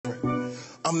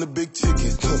I'm the big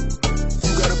ticket.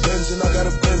 You got a Benz and I got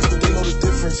a Benz, but they know the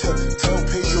difference. Tell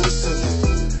Pedro to send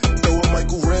it. Throw a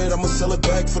Michael Red, I'ma sell it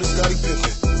back for the Scottie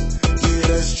Pippen. Yeah,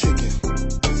 that's chicken.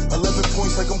 11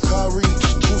 points like I'm Kyrie.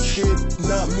 Good shit,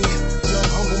 not me. Young,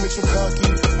 humble, mixed with cocky.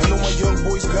 I know my young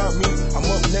boys got me. I'm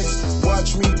up next,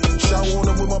 watch me. Shower on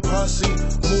them with my posse.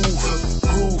 Move,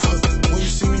 groove. When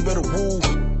you see me, better woo.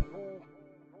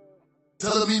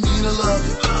 Tell her me mean I love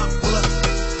it. Run.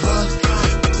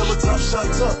 Tell her top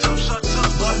shots up.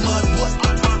 Run, what?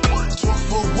 Talk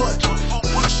for what?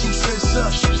 Shoot sense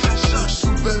up.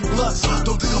 Shoot Ben Bloods.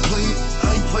 Don't think I'm playing. I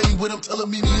ain't playing with them. Tell her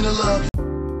me mean I love it.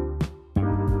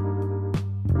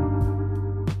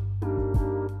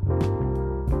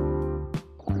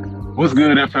 What's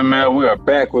good, FML? We are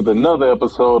back with another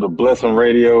episode of Blessing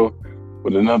Radio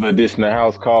with another edition of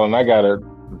House Call, and I got a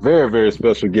very, very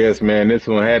special guest, man. This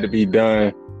one had to be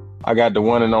done. I got the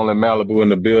one and only MALIBU in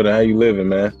the building. How you living,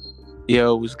 man?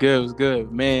 Yo, what's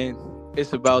good, man?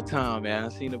 It's about time, man. I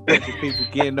seen a bunch of people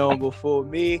getting on before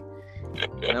me,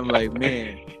 and I'm like,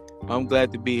 man, I'm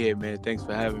glad to be here, man. Thanks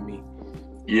for having me.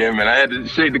 Yeah, man. I had to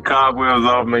shake the cobwebs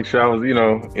off, make sure I was,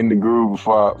 in the groove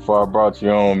before I brought you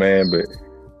on, man. But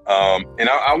and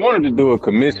I wanted to do a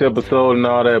commission episode and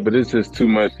all that, but it's just too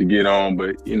much to get on.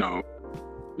 But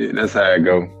that's how it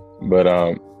go. But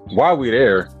while we're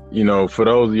there, for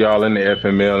those of y'all in the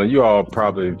FML, and you all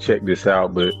probably check this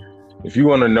out, but if you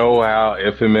want to know how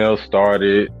FML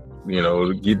started,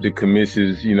 get the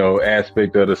commissions,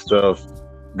 aspect of the stuff,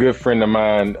 good friend of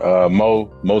mine,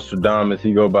 Mo Stradamus,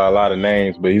 he go by a lot of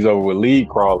names, but he's over with Lead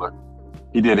Crawler.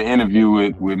 He did an interview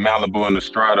with MALIBU and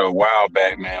Estrada a while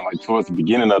back, man, like towards the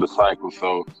beginning of the cycle.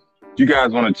 So if you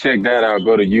guys want to check that out,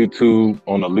 go to YouTube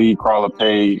on the Lead Crawler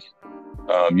page.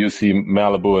 You'll see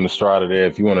MALIBU and Estrada there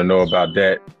if you want to know about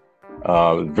that.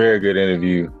 Very good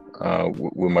interview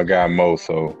with my guy Mo.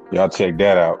 So y'all check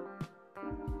that out.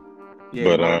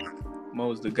 Yeah, but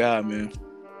Mo's the guy, man.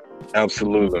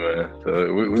 Absolutely, man.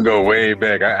 So we go way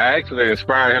back. I actually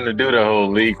inspired him to do the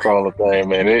whole Lead Crawler thing,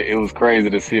 man. It was crazy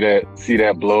to see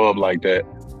that blow up like that.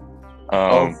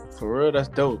 For real? That's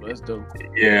dope.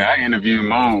 Yeah, I interviewed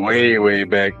Mo way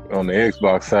back on the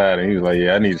Xbox side, and he was like,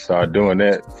 "Yeah, I need to start doing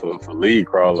that for Lead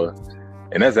Crawler."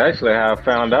 And that's actually how I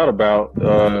found out about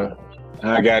how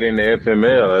I got into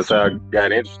FML. That's how I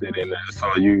got interested in it. I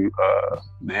saw you,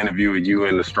 the interview with you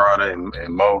and Estrada and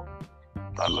Mo.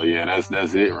 I was like, yeah,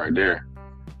 that's it right there.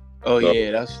 Oh so,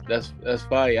 yeah, that's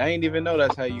fire. I ain't even know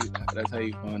that's how you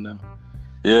found out.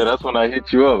 Yeah, that's when I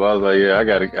hit you up. I was like, yeah,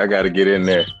 I gotta get in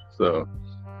there. So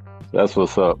that's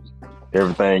what's up.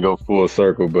 Everything go full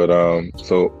circle, but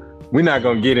so we're not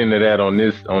gonna get into that on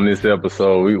this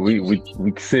episode. We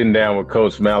sitting down with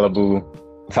Coach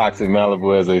MALIBU, Toxic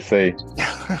MALIBU, as they say.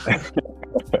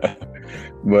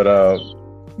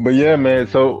 but yeah, man.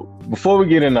 So before we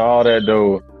get into all that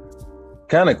though,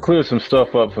 kind of clear some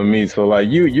stuff up for me. So like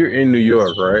you're in New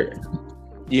York, right?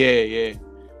 Yeah.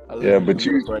 I live in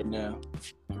New York right now.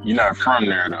 You're not from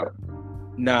there though.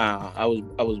 Nah, I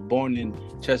was born in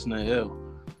Chestnut Hill.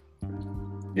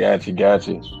 Gotcha.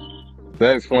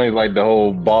 That explains like the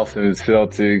whole Boston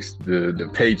Celtics, the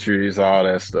Patriots, all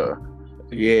that stuff.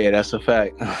 Yeah, that's a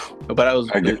fact.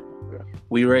 But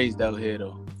we raised out here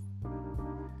though.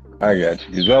 I got you.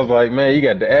 Because I was like, man, you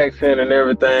got the accent and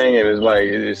everything, and it's like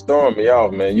it's throwing me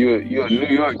off, man. You a New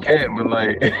York cat, but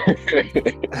like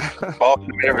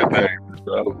Boston everything.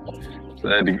 So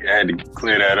I had to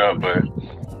clear that up, but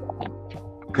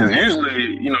because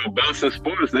usually, Boston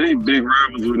sports, they ain't big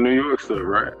rivals with New York stuff,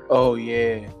 right? Oh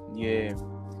yeah.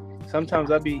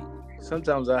 Sometimes I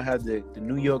have the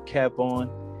New York cap on,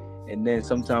 and then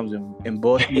sometimes in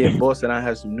Boston, I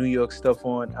have some New York stuff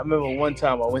on. I remember one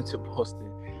time I went to Boston.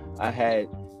 I had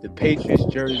the Patriots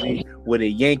jersey with a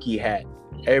Yankee hat.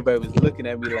 Everybody was looking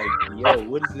at me like, yo,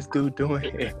 what is this dude doing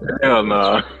here? Hell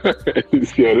no. Yeah,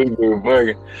 this dude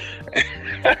bugging.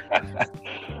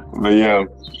 But yeah,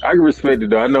 I can respect it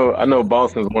though. I know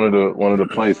Boston's one of the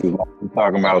places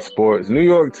talking about sports. New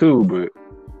York too, but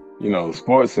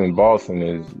sports in Boston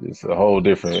is a whole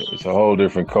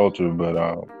different culture. But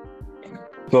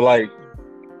so like,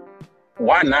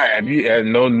 why not? Have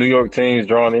no New York teams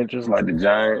drawn interest like the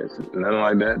Giants, nothing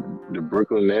like that? The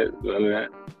Brooklyn Nets, none of that?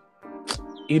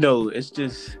 It's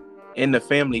just in the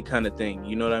family kind of thing.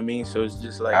 You know what I mean? So it's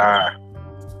just like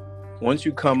once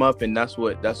you come up and that's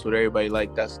what everybody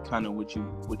like, that's kind of what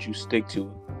you stick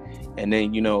to. And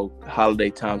then,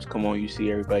 holiday times come on, you see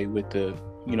everybody with the,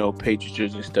 Patriots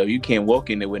jerseys and stuff. You can't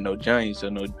walk in there with no Giants or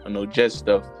no Jets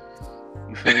stuff.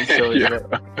 You feel me? So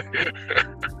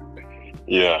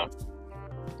yeah.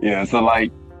 Yeah. So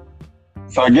like,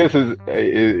 So I guess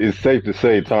it's safe to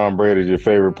say Tom Brady is your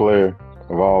favorite player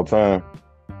of all time.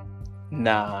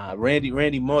 Nah,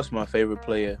 Randy Moss, my favorite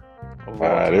player of all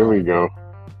time. There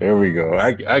we go.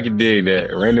 I can dig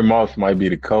that. Randy Moss might be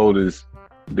the coldest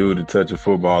dude to touch a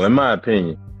football, in my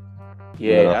opinion.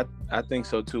 Yeah, I think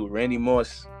so too. Randy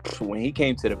Moss, when he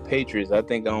came to the Patriots, I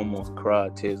think I almost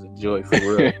cried tears of joy for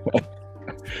real.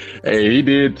 Hey, he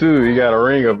did too. He got a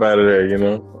ring up out of there, you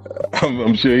know.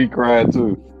 I'm sure he cried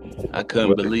too. I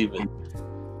couldn't believe it.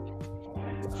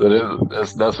 So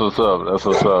that's what's up. That's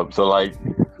what's up. So like,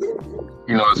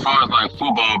 you know, as far as like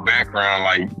football background,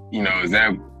 like, you know, is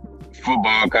that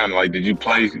football kind of like, did you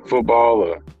play football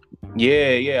or?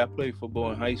 Yeah, I played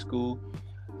football in high school,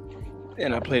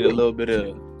 and I played a little bit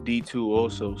of D2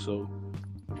 also. So,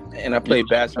 and I played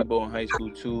basketball in high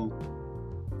school too.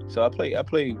 So I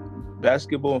played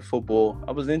basketball and football.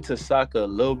 I was into soccer a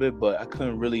little bit, but I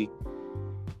couldn't really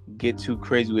get too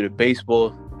crazy with it.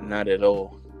 Baseball, not at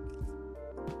all.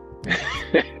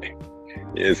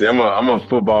 Yeah, see, I'm a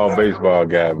football, baseball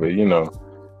guy, but you know,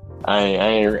 I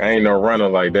ain't no runner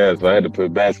like that, so I had to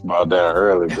put basketball down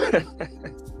early. But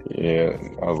yeah,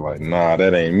 I was like, nah,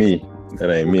 that ain't me.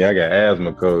 I got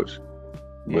asthma, coach.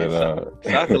 Yeah, but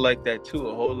soccer like that too.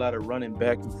 A whole lot of running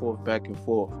back and forth.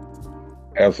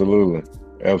 Absolutely.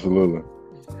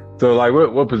 So, like,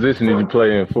 what position did you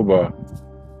play in football?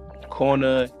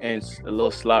 Corner and a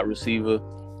little slot receiver.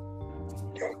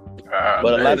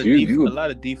 But a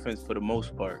lot of defense for the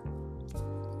most part.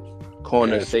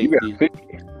 Corner, safety.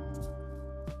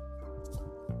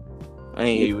 I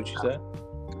ain't hear you what you said.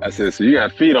 I said, so you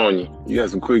got feet on you. You got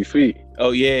some quick feet.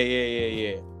 Oh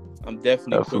yeah. I'm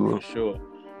definitely quick for sure.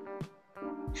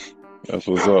 That's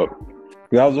what's up.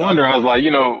 I was wondering. I was like,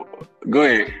 you know, go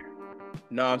ahead.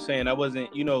 No, I'm saying I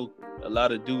wasn't. You know, a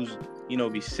lot of dudes, you know,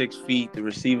 be 6 feet. The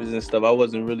receivers and stuff. I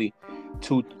wasn't really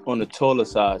too on the taller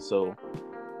side, so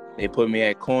they put me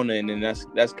at corner, and then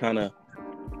that's kind of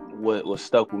what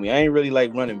stuck with me. I ain't really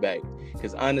like running back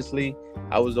because honestly,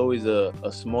 I was always a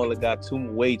smaller guy,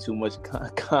 way too much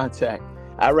contact.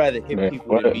 I'd rather hit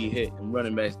people than be hit, and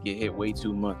running backs get hit way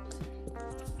too much.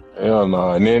 Hell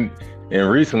no. And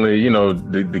recently, you know,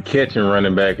 the catching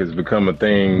running back has become a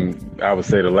thing, I would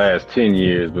say the last 10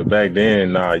 years. But back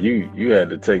then, you had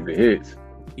to take the hits.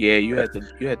 Yeah, you had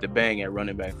to bang at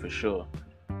running back for sure.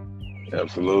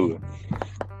 Absolutely.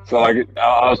 So like,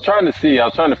 I was trying to figure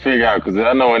out, because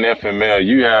I know in FML,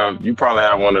 you probably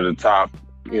have one of the top,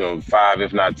 you know, 5,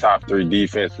 if not top 3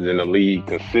 defenses in the league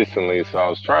consistently. So I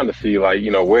was trying to see, like, you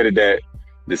know, where did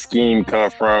the scheme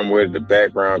come from? Where did the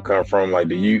background come from? Like,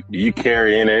 do you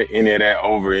carry any of that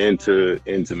over into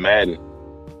Madden?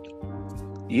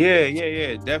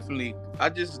 Yeah, definitely.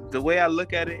 The way I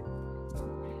look at it,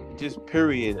 just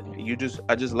period.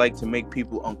 I just like to make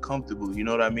people uncomfortable. You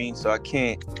know what I mean? So I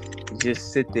can't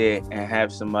just sit there and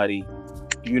have somebody,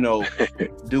 you know,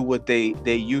 do what they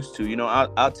used to. You know,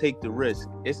 I'll take the risk.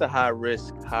 It's a high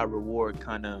risk, high reward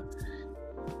kind of.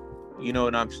 You know,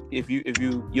 and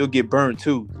you'll get burned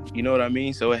too. You know what I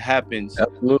mean? So it happens.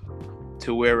 Absolutely.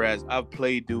 To whereas I've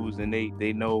played dudes and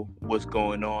they know what's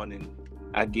going on and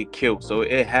I get killed. So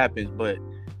it happens, but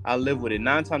I live with it.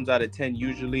 9 times out of 10,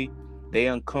 usually they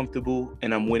uncomfortable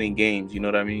and I'm winning games. You know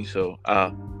what I mean? So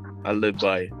I live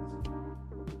by it.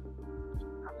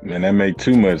 Man, that makes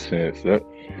too much sense.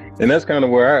 And that's kind of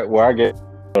where I get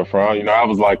from. You know, I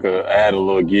was like I had a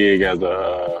little gig as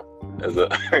a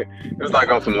it was like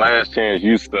on some last chance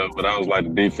youth stuff, but I was like the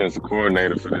defensive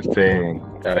coordinator for this team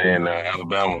in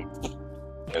Alabama,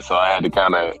 and so I had to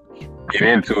kind of get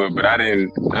into it. But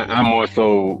I more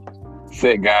so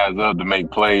set guys up to make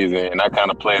plays, and I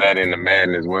kind of play that into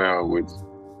Madden as well, which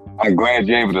I'm glad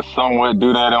you're able to somewhat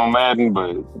do that on Madden,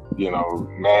 but you know,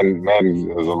 Madden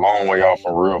is a long way off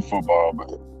from real football,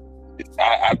 but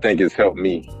I think it's helped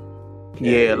me.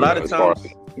 Yeah, a lot of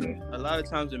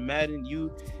times in Madden,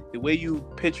 the way you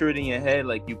picture it in your head,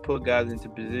 like you put guys into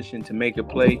position to make a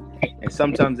play, and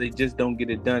sometimes they just don't get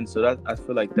it done. So I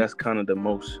feel like that's kind of the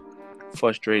most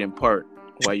frustrating part,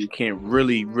 why you can't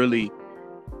really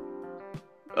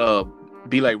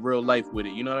be like real life with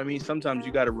it. You know what I mean? Sometimes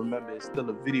you got to remember it's still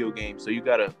a video game, so you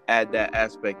got to add that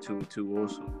aspect to it too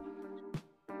also.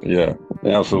 Yeah,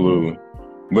 absolutely.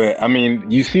 But I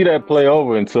mean, you see that play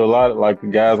over into a lot of like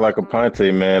guys like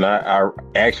Aponte, man. I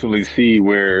actually see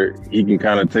where he can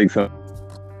kind of take some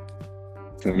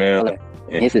man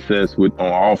and success with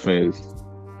on offense.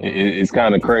 It's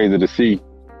kind of crazy to see.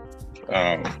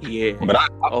 But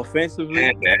offensively, I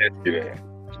had to ask you that.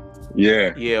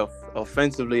 Yeah.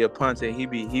 Offensively, Aponte, he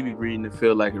be reading the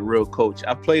field like a real coach.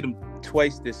 I played him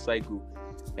twice this cycle,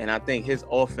 And I think his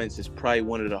offense is probably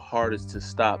one of the hardest to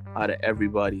stop out of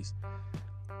everybody's.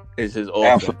 Is his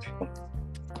offense. Absolutely.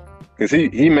 Because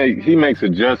he makes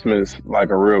adjustments like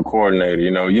a real coordinator.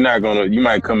 You know, you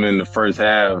might come in the first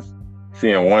half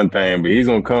seeing one thing, but he's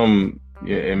gonna come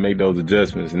and make those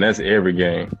adjustments, and that's every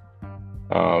game.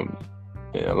 A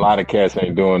lot of cats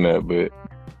ain't doing that, but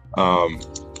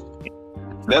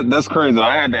that's crazy.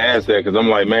 I had to ask that because I'm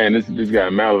like, man, this guy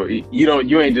Malibu,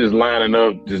 you ain't just lining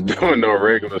up, just doing no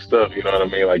regular stuff. You know what I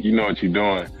mean? Like, you know what you're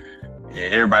doing. Yeah,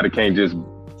 everybody can't just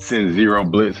send 0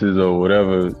 blitzes or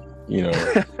whatever. You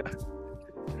know,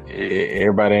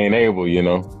 everybody ain't able. You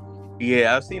know.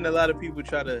 Yeah, I've seen a lot of people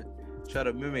try to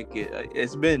mimic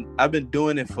it. I've been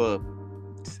doing it for,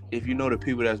 if you know the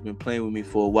people that's been playing with me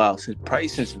for a while,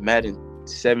 since Madden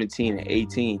 17 and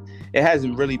 18. It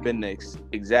hasn't really been the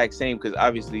exact same because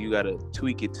obviously you got to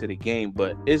tweak it to the game,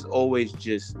 but it's always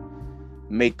just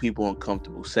make people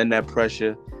uncomfortable. Send that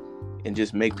pressure and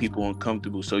just make people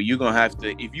uncomfortable. So you're going to have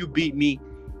to, if you beat me,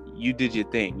 you did your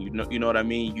thing. You know what I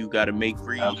mean? You got to make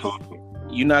reads. Absolutely.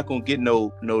 You're not going to get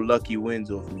no lucky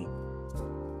wins off me.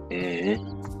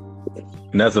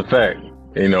 Mm-hmm. And that's a fact.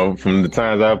 You know, from the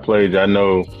times I've played, I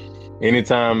know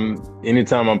anytime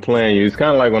I'm playing you, it's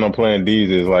kind of like when I'm playing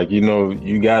D's, it's like, you know,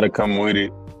 you got to come with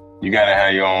it. You got to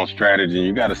have your own strategy.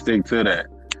 You got to stick to that.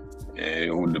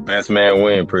 And the best man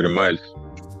win, pretty much.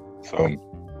 So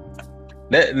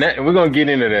that we're going to get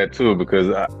into that too, because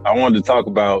I wanted to talk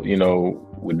about, you know,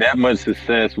 with that much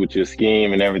success with your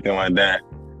scheme and everything like that,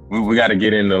 we got to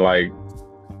get into like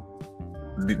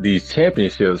these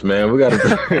championships, man. We got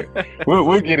to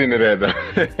we'll get into that though.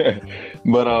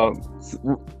 But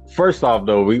first off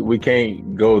though, we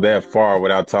can't go that far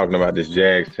without talking about this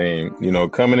Jags team. You know,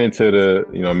 coming into the,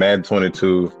 you know, Madden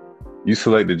 22, you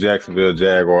select the Jacksonville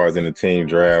Jaguars in the team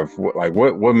draft.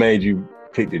 What made you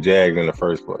pick the Jags in the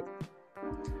first place?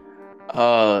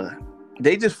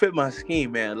 They just fit my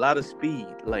scheme, man. A lot of speed.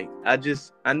 Like,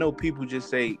 I know people just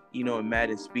say, you know, in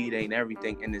Madden, speed ain't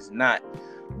everything, and it's not.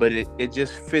 But it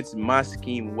just fits my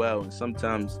scheme well. And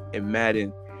sometimes in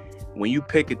Madden, when you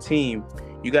pick a team,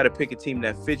 you got to pick a team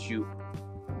that fits you.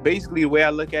 Basically, the way I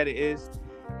look at it is,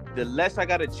 the less I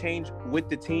got to change with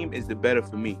the team is the better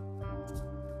for me.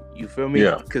 You feel me?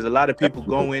 Yeah. Because a lot of people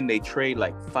go in, they trade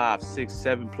like 5, 6,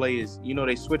 7 players. You know,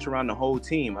 they switch around the whole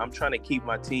team. I'm trying to keep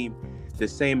my team the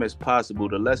same as possible.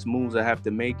 The less moves I have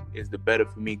to make is the better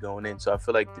for me going in. So I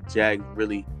feel like the Jags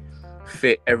really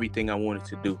fit everything I wanted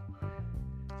to do.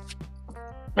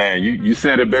 Man, you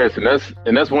said it best,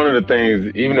 and that's one of the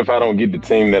things. Even if I don't get the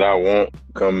team that I want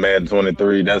come Madden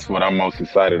 23, that's what I'm most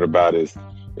excited about is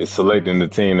selecting the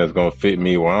team that's gonna fit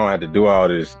me. Where I don't have to do all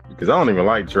this because I don't even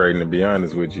like trading. To be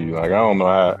honest with you, like I don't know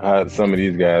how some of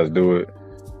these guys do it.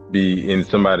 Be in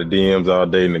somebody's DMs all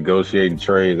day negotiating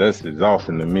trades. That's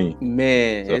exhausting to me.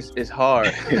 Man, so, it's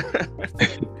hard.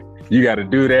 You got to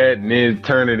do that and then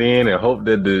turn it in and hope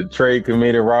that the trade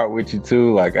committee rock with you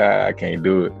too. Like I can't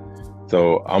do it.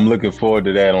 So I'm looking forward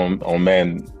to that on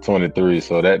Madden 23.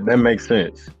 So that makes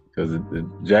sense because the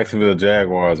Jacksonville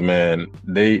Jaguars, man,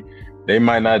 they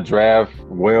might not draft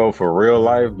well for real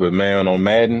life, but man, on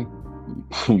Madden,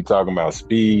 you talking about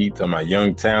speed, talking about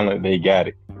young talent, they got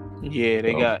it. Yeah,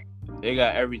 they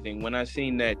got everything. When I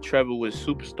seen that Trevor was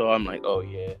superstar, I'm like, oh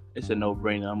yeah, it's a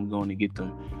no-brainer. I'm going to get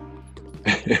them.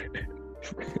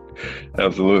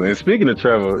 Absolutely. And speaking of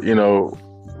Trevor, you know,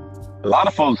 a lot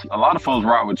of folks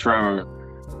rock with Trevor,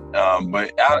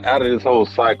 but out of this whole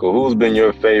cycle, who's been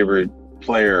your favorite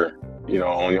player, you know,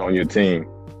 on your team?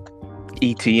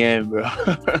 ETN, bro.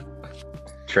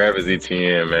 Travis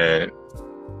Etienne, man.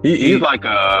 He's like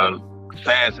a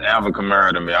fast Alvin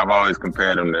Kamara to me. I've always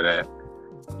compared him to that.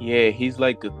 Yeah, he's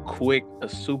like a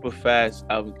super fast.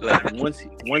 Like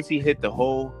once he hit the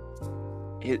hole,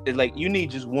 it's like you need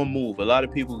just one move. A lot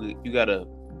of people, you gotta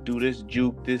do this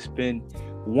juke, this spin,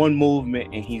 one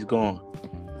movement, and he's gone.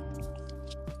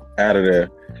 Out of there.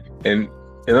 And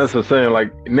that's what I'm saying.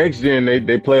 Like next gen,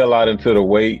 they play a lot into the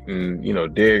weight and, you know,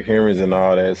 Derrick Henry's and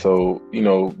all that. So, you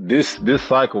know, this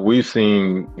cycle we've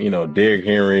seen, you know, Derrick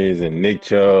Henry's and Nick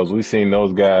Chubb's. We've seen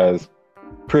those guys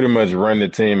pretty much run the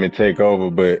team and take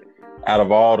over. But out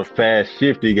of all the fast,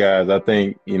 shifty guys, I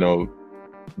think, you know,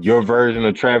 your version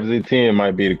of Travis Etienne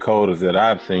might be the coldest that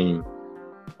I've seen.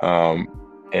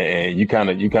 And you kind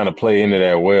of play into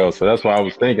that well. So that's why I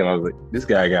was thinking, I was like, this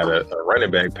guy got a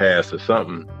running back pass or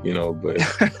something, you know, but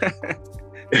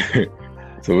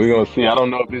so we're going to see. I don't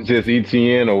know if it's just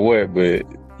ETN or what, but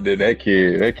that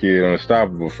kid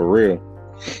unstoppable for real.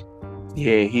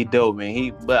 Yeah, he dope,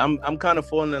 man. But I'm kind of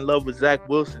falling in love with Zach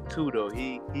Wilson too, though.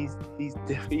 He's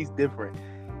different.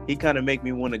 he kind of make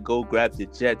me want to go grab the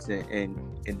Jets and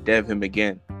dev him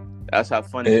again. That's how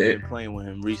fun it's been playing with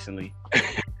him recently.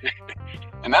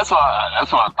 And that's what I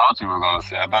thought you were gonna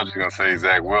say. I thought you were gonna say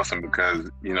Zach Wilson because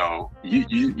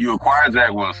you acquired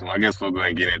Zach Wilson. I guess we'll go ahead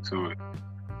and get into it.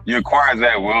 You acquired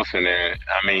Zach Wilson, and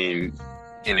I mean,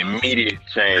 an immediate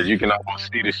change. You can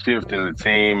almost see the shift in the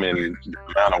team and the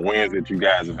amount of wins that you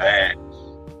guys have had.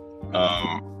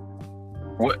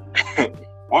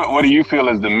 What do you feel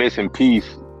is the missing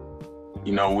piece?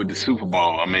 With the Super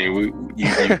Bowl. I mean, you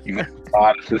had a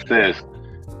lot of success,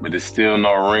 but there's still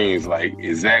no rings. Like,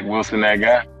 is Zach Wilson that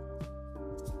guy?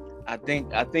 I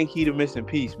think he the missing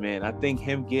piece, man. I think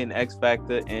him getting X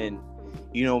Factor and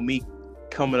me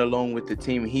coming along with the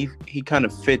team, he kind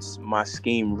of fits my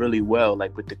scheme really well,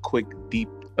 like with the quick, deep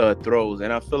throws.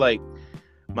 And I feel like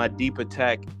my deep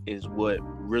attack is what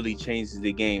really changes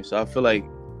the game. So I feel like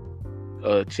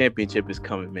a championship is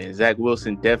coming, man. Zach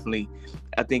Wilson definitely,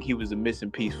 I think he was a missing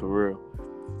piece for real.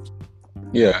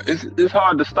 Yeah, it's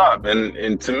hard to stop.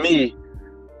 And to me,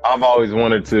 I've always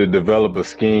wanted to develop a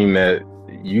scheme that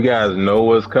you guys know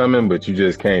what's coming, but you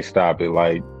just can't stop it.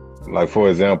 Like for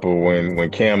example,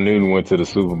 when Cam Newton went to the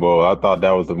Super Bowl, I thought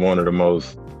that was one of the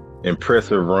most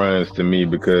impressive runs to me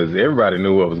because everybody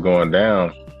knew what was going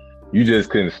down. You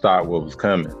just couldn't stop what was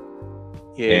coming.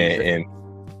 Yeah.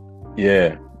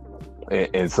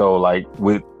 And so like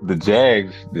with the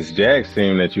Jags, this Jags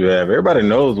team that you have, everybody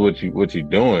knows what you're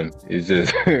doing. It's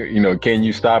just can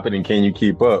you stop it and can you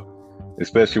keep up,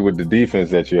 especially with the defense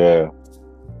that you have.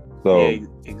 So yeah,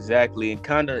 exactly. And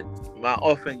kind of my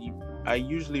offense, I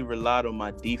usually relied on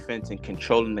my defense and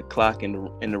controlling the clock in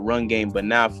the run game, but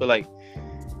now I feel like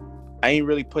I ain't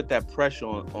really put that pressure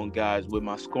on guys with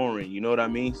my scoring. You know what I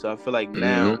mean? So I feel like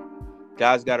now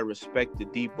guys got to respect the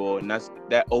deep ball, and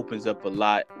that opens up a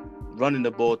lot running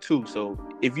the ball too. So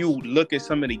if you look at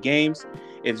some of the games,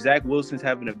 if Zach Wilson's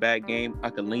having a bad game,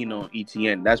 I can lean on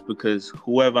ETN. That's because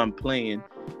whoever I'm playing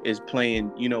is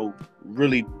playing,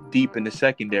 really deep in the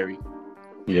secondary.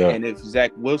 Yeah. And if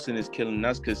Zach Wilson is killing,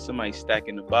 that's because somebody's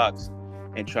stacking the box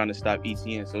and trying to stop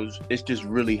ETN. So it's just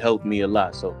really helped me a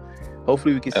lot. So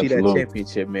hopefully we can see that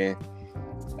championship, man.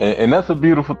 And that's a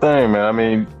beautiful thing, man. I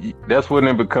mean, that's when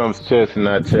it becomes chess and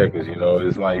not checkers.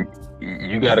 It's like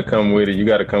you got to come with it. You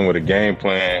got to come with a game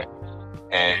plan.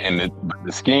 And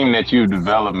the scheme that you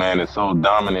develop, man, is so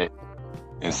dominant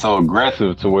and so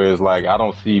aggressive to where it's like I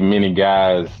don't see many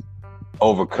guys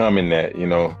overcoming that,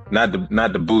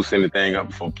 not to boost anything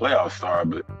up for playoff star,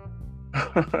 but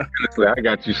honestly, I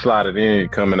got you slotted in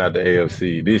coming out the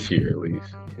AFC this year at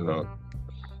least,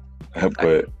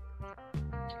 But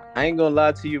I ain't gonna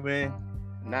lie to you, man.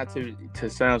 Not to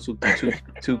sound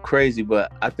too crazy,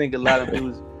 but I think a lot of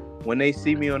dudes, when they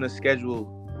see me on the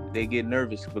schedule, they get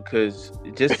nervous because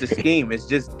just the scheme is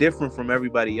just different from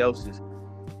everybody else's.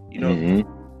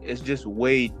 It's just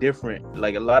way different.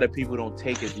 Like a lot of people don't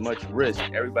take as much risk.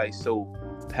 Everybody's so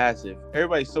passive.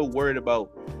 Everybody's so worried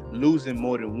about losing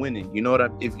more than winning. You know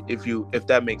what if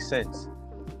that makes sense.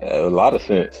 A lot of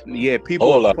sense. Yeah,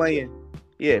 people are playing.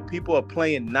 Yeah, people are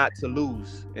playing not to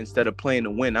lose instead of playing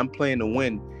to win. I'm playing to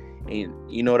win,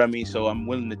 and you know what I mean. So I'm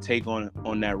willing to take on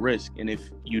that risk. And if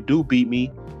you do beat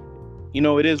me,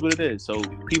 it is what it is. So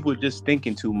people are just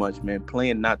thinking too much, man.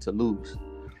 Playing not to lose.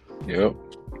 Yep.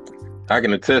 I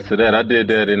can attest to that. I did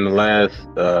that in the last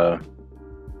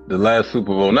Super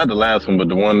Bowl, not the last one, but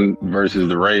the one versus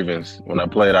the Ravens. When I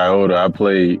played Iota, I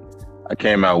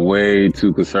came out way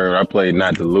too conservative. I played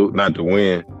not to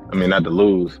win. I mean, not to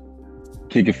lose.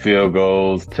 Kicking field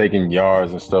goals, taking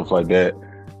yards and stuff like that.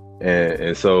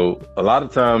 And so a lot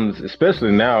of times,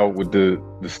 especially now with the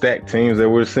stacked teams that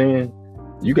we're seeing,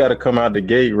 you got to come out the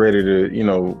gate ready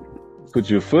to, put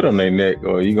your foot on their neck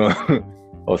or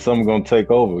or something gonna take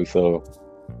over. So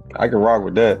I can rock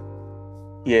with that.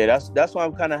 Yeah, that's why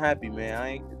I'm kind of happy, man. I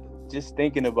ain't just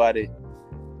thinking about it.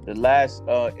 The last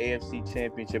AFC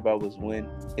championship I was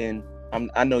in,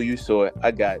 I know you saw it. I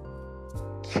got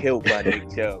killed by Nick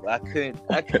Chubb. I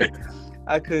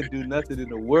couldn't do nothing in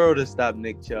the world to stop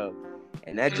Nick Chubb,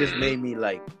 and that just made me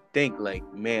think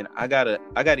man, I gotta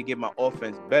get my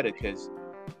offense better because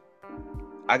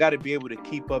I got to be able to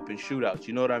keep up in shootouts.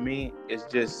 You know what I mean? It's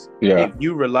just, if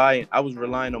I was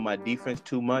relying on my defense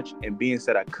too much, and being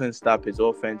said I couldn't stop his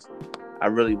offense, I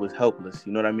really was helpless.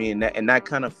 You know what I mean? And that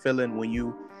kind of feeling when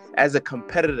you, as a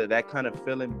competitor, that kind of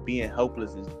feeling being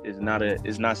helpless is not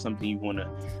something you want to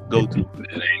go through.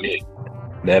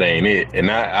 That ain't it. And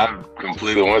I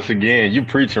completely, once again, you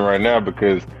preaching right now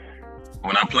because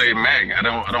when I played Mac,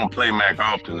 I don't play Mac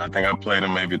often. I think I played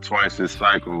him maybe twice this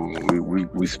cycle.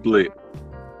 We split.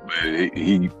 but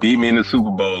he beat me in the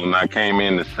Super Bowl, and I came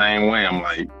in the same way. I'm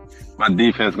like, my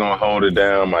defense gonna hold it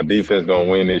down. My defense gonna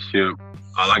win this ship.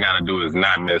 All I gotta do is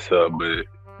not mess up. But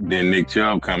then Nick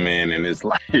Chubb come in, and it's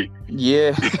like,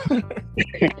 yeah.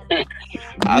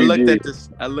 I looked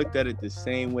at it the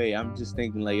same way. I'm just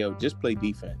thinking like, yo, just play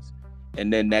defense,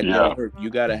 and then that don't hurt. You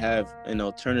gotta have an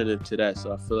alternative to that.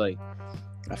 So I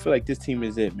feel like this team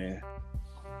is it, man.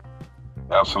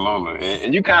 Absolutely,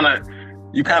 and you kind of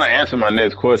answered my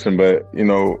next question, but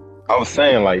I was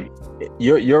saying like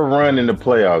your run in the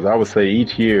playoffs. I would say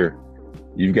each year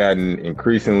you've gotten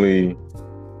increasingly,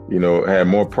 had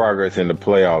more progress in the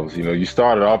playoffs. You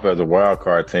started off as a wild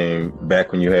card team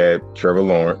back when you had Trevor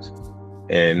Lawrence,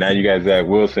 and now you got Zach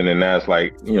Wilson, and now it's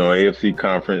like AFC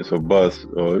conference or bust,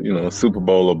 or Super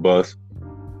Bowl or bust.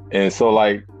 And so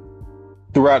like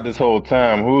throughout this whole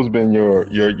time, who's been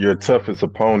your toughest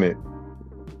opponent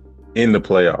in the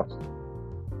playoffs?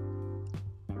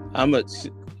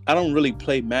 I don't really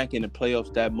play Mac in the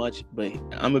playoffs that much, but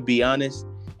I'm gonna be honest.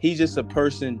 He's just a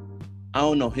person. I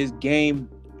don't know his game.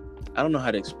 I don't know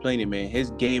how to explain it, man.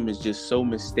 His game is just so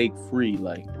mistake free.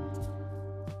 Like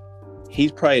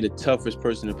he's probably the toughest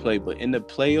person to play. But in the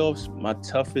playoffs, my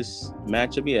toughest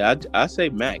matchup, yeah, I say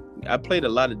Mac. I played a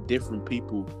lot of different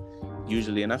people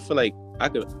usually, and I feel like I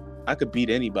could beat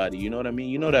anybody. You know what I mean?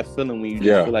 You know that feeling when you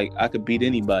just feel like I could beat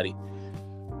anybody.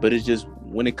 But it's just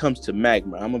when it comes to Mac,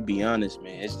 bro, I'm gonna be honest,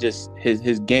 man. It's just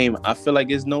his game. I feel like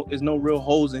there's no real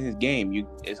holes in his game.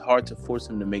 It's hard to force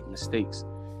him to make mistakes.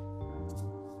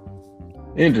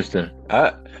 Interesting.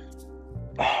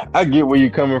 I get where you're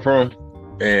coming from,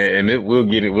 and we'll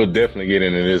definitely get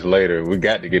into this later. We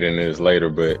got to get into this later,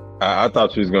 but I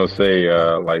thought you was gonna say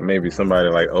like maybe somebody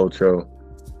like Ocho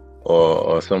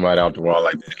or somebody out the wall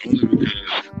like that. Only because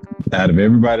out of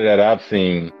everybody that I've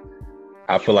seen,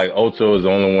 I feel like Ocho is the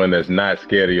only one that's not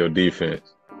scared of your defense,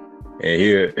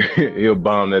 and he'll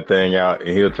bomb that thing out, and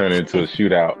he'll turn it into a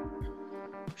shootout.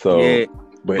 So, yeah,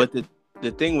 but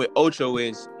the thing with Ocho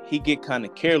is he get kind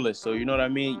of careless. So you know what I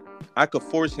mean. I could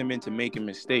force him into making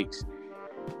mistakes.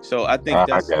 So I think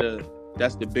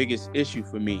that's the biggest issue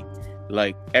for me.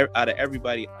 Like out of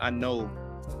everybody, I know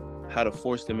how to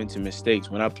force them into mistakes.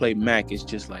 When I play Mac, it's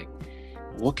just like,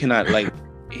 what can I like?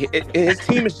 His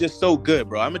team is just so good,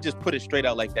 bro. I'm gonna just put it straight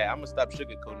out like that. I'm gonna stop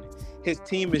sugarcoating it. His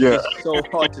team is just so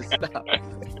hard to stop.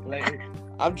 Like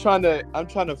I'm trying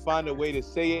to find a way to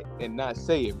say it and not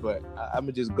say it, but I'm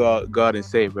gonna just go out and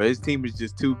say it, bro. His team is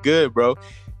just too good, bro.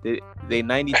 They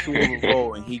 92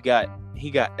 overall, and he got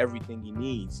everything he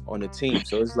needs on the team.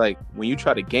 So it's like when you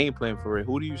try to game plan for it,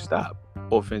 who do you stop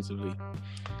offensively?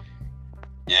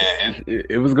 Yeah,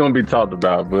 it was gonna be talked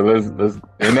about, but let's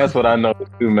and that's what I know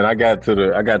too, man. I got to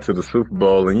the Super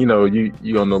Bowl, and you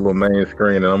on the little main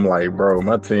screen, and I'm like, bro,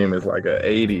 my team is like a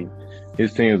 80,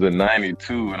 his team's a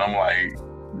 92, and I'm like,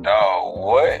 dog,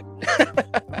 what?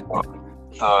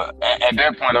 So at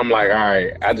that point, I'm like, all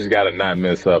right, I just gotta not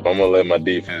mess up. I'm gonna let my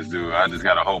defense do it. I just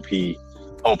gotta hope he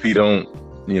don't,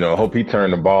 hope he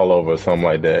turn the ball over or something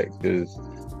like that, because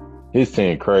his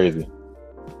team crazy.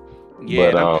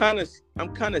 Yeah, but,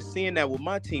 I'm kind of seeing that with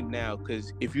my team now,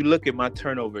 because if you look at my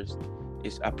turnovers,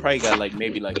 I probably got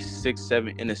maybe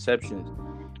 6-7 interceptions,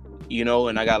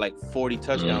 and I got 40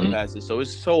 touchdown passes. So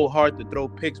it's so hard to throw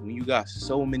picks when you got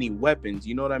so many weapons.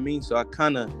 You know what I mean? So I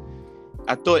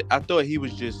thought he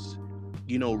was just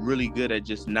really good at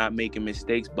just not making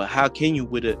mistakes. But how can you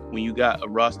when you got a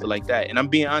roster like that? And I'm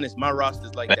being honest, my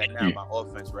roster's like that now, my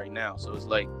offense right now. So it's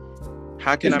like,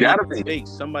 how can I make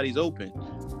mistakes? Somebody's open.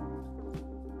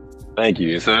 Thank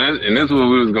you. So that's what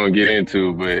we was gonna get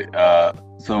into, but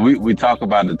so we talk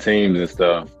about the teams and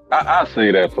stuff. I'll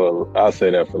say that for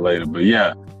later. But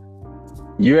yeah,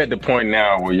 you're at the point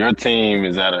now where your team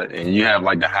is and you have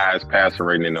the highest passer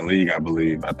rating in the league, I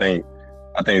believe. I think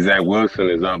Zach Wilson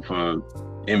is up for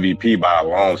MVP by a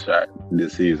long shot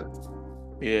this season.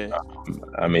 Yeah.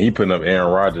 I mean, he putting up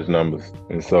Aaron Rodgers numbers,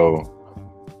 and so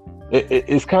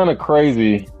it's kind of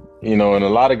crazy. And a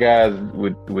lot of guys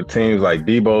with teams like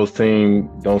Debo's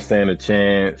team don't stand a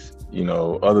chance.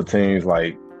 Other teams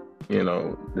like,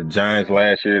 the Giants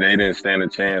last year, they didn't stand a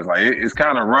chance. It's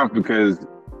kind of rough because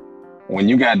when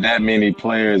you got that many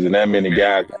players and that many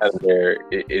guys out there,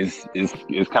 it's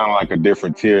kind of like a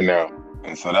different tier now.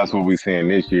 And so that's what we're seeing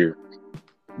this year.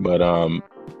 But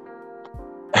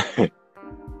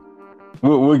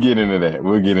we'll get into that.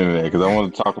 We'll get into that because I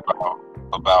want to talk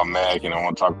about Mac, and I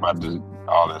want to talk about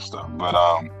all that stuff. But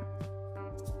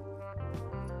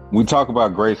we talk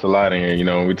about Grace a lot in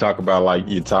here, we talk about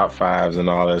your top fives and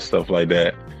all that stuff like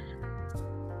that.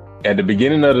 At the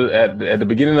beginning of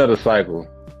the cycle,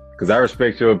 because I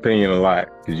respect your opinion a lot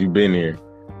because you've been here.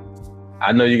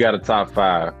 I know you got a top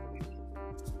 5.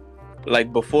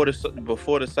 Like before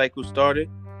the cycle started.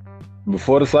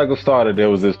 Before the cycle started, there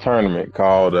was this tournament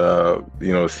called,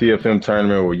 CFM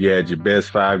tournament where you had your best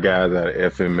 5 guys out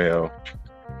of FML.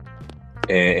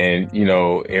 And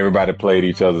everybody played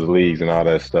each other's leagues and all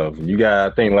that stuff. You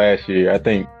got, I think last year,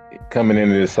 coming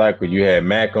into this cycle, you had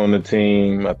Mac on the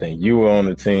team. I think you were on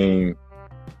the team,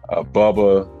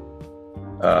 Bubba,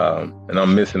 and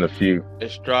I'm missing a few.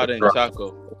 Estrada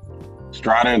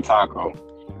and Taco.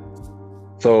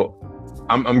 So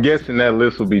I'm guessing that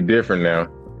list will be different now.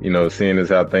 Seeing as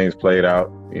how things played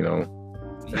out.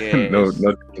 Yeah. no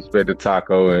disrespect to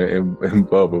Taco and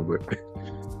Bubba, but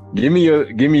give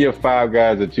me your 5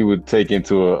 guys that you would take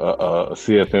into a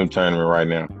CFM tournament right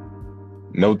now.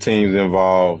 No teams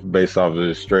involved, based off of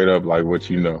just straight up like what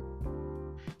you know.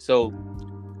 So,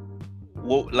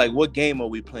 what game are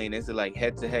we playing? Is it like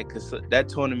head to head? Because that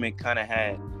tournament kind of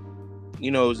had,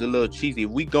 it was a little cheesy.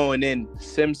 If we going in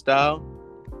sim style,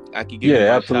 I could give you my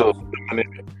absolutely.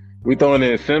 We throwing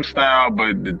in sim style,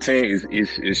 but the team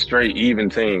is straight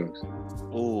even teams.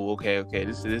 Oh, okay.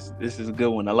 This is a good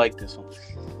one. I like this one.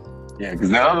 Yeah, because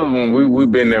the other one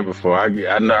we've been there before. I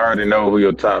already know who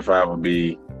your top 5 would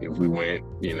be if we went,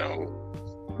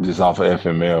 just off of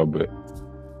FML. But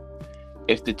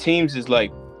if the teams is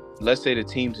like, let's say the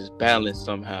teams is balanced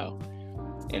somehow,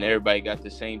 and everybody got the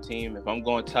same team. If I'm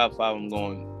going top 5, I'm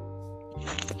going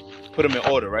put them in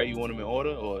order, right? You want them in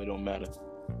order, or it don't matter?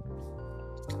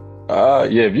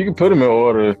 Yeah, if you can put them in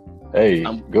order, hey,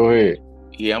 go ahead.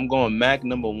 Yeah, I'm going Mac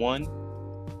number 1.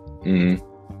 Mm-hmm.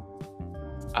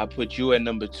 I put you at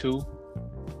number 2.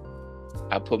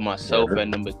 I put myself at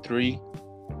number 3.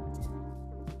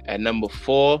 At number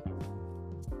 4,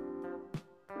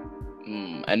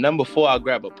 I'll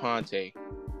grab a Ponte.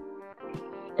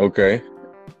 Okay.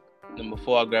 Number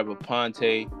 4, I'll grab a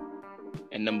Ponte.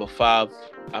 And number 5,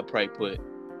 I'll probably put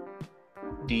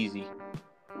DZ.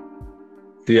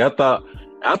 See, I thought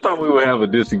we would have a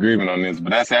disagreement on this, but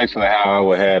that's actually how I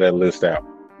would have that list out.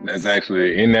 That's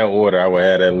actually in that order. I would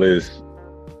have that list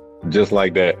just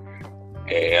like that.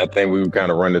 And I think we would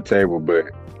kind of run the table, but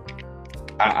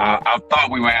I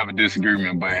thought we would have a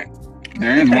disagreement, but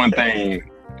there is one thing.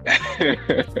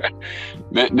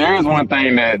 there is one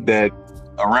thing that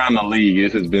around the league,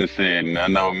 this has been said, and I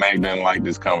know Mac doesn't like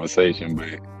this conversation,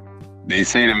 but they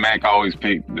say that Mac always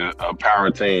picked a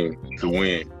power team to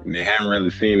win. And they haven't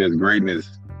really seen his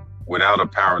greatness without a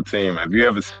power team. Have you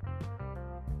ever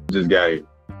just got here?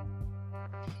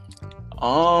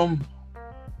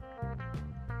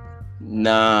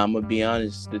 Nah, I'm gonna be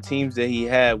honest. The teams that he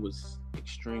had was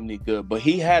extremely good, but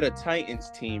he had a Titans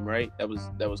team, right? That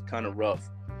was kind of rough.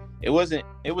 It was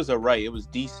alright. It was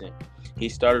decent. He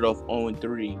started off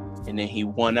 0-3, and then he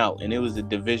won out, and it was a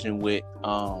division with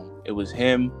it was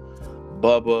him,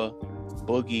 Bubba,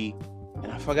 Boogie,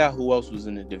 and I forgot who else was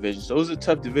in the division. So it was a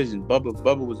tough division.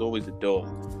 Bubba was always a dog,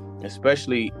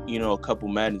 especially a couple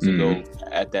Maddens ago.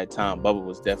 At that time, Bubba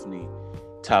was definitely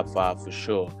top 5 for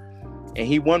sure, and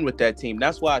he won with that team.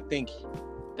 That's why I think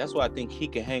he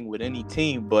can hang with any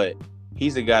team. But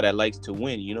he's a guy that likes to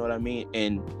win. You know what I mean?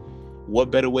 And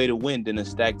what better way to win than a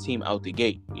stacked team out the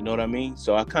gate? You know what I mean?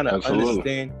 So I kind of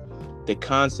understand the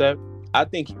concept. I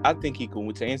think he can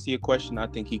win. To answer your question, I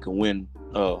think he can win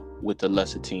with the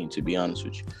lesser team, to be honest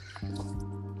with you.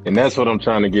 And that's what I'm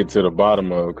trying to get to the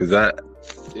bottom of, because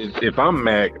if I'm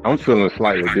Mac, I'm feeling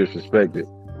slightly disrespected.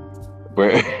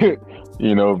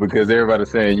 But because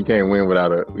everybody's saying you can't win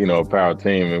without a power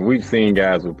team, and we've seen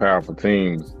guys with powerful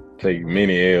teams take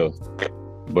many L's.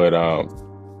 But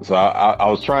so I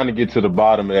was trying to get to the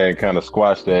bottom of that and kind of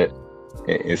squash that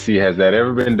and see, has that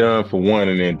ever been done, for one,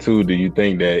 and then two, do you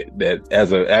think that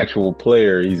as an actual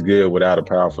player he's good without a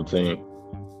powerful team?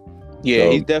 Yeah,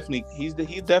 so, he'd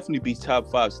definitely be top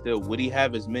 5 still. Would he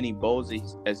have as many bowls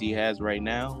as he has right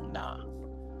now? Nah.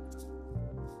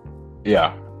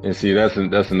 Yeah, and see, that's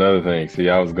another thing. See,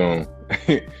 I was going,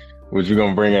 what you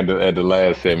gonna bring at the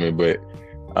last segment, but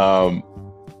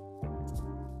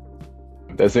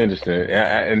that's interesting,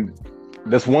 and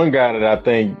that's one guy that I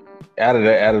think out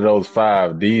of those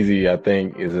 5, DZ, I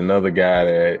think, is another guy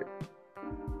that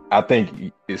I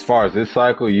think, as far as this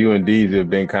cycle, you and DZ have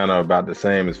been kind of about the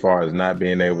same as far as not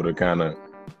being able to kind of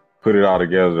put it all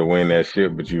together to win that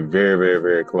ship, but you're very, very,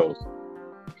 very close.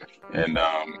 And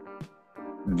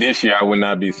this year, I would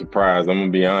not be surprised, I'm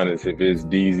gonna be honest, if it's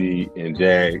DZ and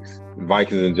Jags,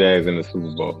 Vikings and Jags in the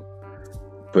Super Bowl,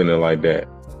 putting it like that.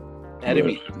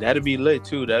 That'd be lit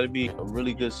too. That'd be a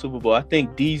really good Super Bowl. I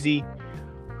think DZ,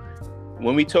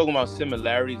 when we talking about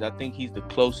similarities, I think he's the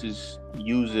closest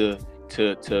user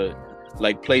to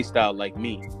like play style like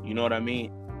me. You know what I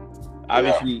mean? Yeah.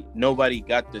 obviously nobody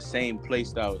got the same play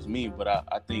style as me, but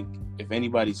I think if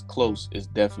anybody's close, it's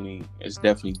definitely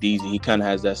DZ. He kind of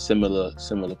has that similar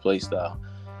play style.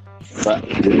 But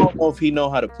I don't know if he know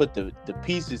how to put the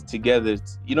pieces together.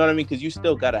 You know what I mean? Because you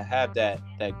still gotta have that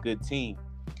good team.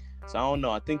 So I don't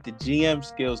know. I think the GM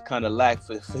skills kind of lack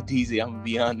for DZ. I'm gonna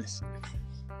be honest.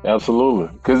 Absolutely,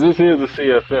 because this is a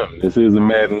CFM. This is a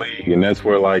Madden league, and that's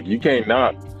where like you can't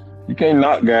knock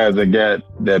guys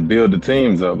that build the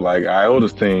teams up. Like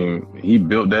Iota's team, he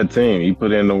built that team. He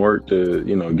put in the work to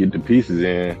get the pieces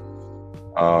in.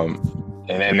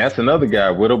 And that's another guy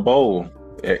with a bowl.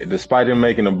 Despite him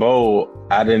making a bowl,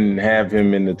 I didn't have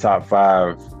him in the top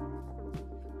 5.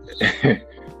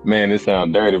 Man, this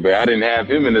sounds dirty, but I didn't have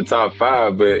him in the top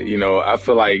 5. But I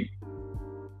feel like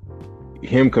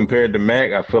him compared to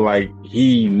Mac, I feel like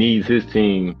he needs his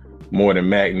team more than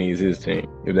Mac needs his team,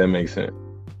 if that makes sense.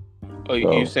 Oh, so,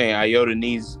 you're saying Iota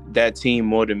needs that team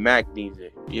more than Mac needs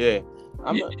it? Yeah.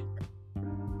 I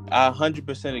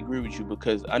 100% agree with you,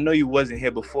 because I know you wasn't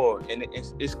here before, and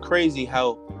it's crazy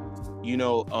how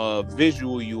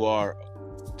visual you are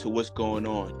to what's going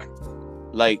on.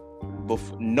 Like,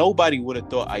 nobody would have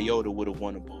thought Iota would have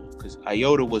won a bowl, because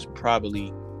Iota was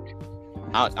probably,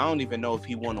 I don't even know if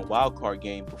he won a wild card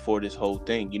game before this whole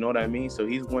thing. You know what I mean? So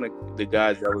he's one of the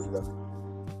guys that was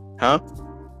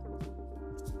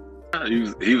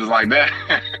He was like that.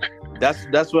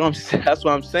 That's what I'm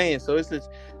saying. So it's just,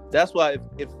 that's why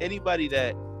if anybody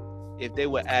if they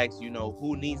would ask,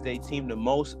 who needs their team the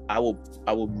most, I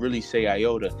would really say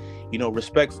Iota.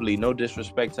 Respectfully, no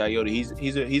disrespect to Iota.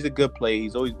 He's a good player.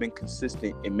 He's always been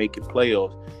consistent in making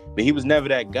playoffs, but he was never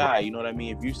that guy. You know what I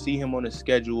mean? If you see him on the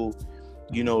schedule,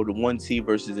 the 1 seed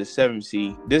versus the 7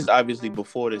 seed. This is obviously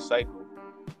before this cycle.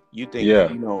 You think,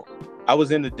 I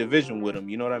was in the division with him.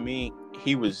 You know what I mean?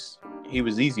 He was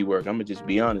easy work. I'm gonna just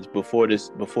be honest. Before this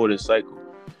cycle.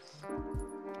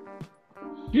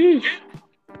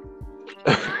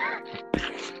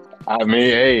 I mean,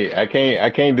 hey, I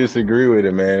can't disagree with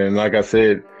it, man. And like I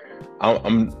said,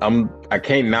 I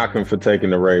can't knock him for taking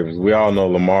the Ravens. We all know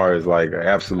Lamar is like an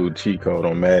absolute cheat code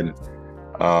on Madden.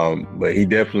 But he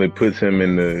definitely puts him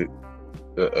in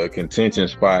a contention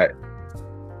spot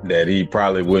that he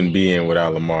probably wouldn't be in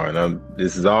without Lamar. And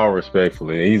this is all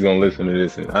respectfully. He's gonna listen to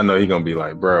this, and I know he's gonna be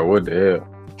like, "Bro, what the hell?"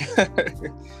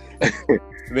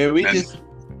 Man,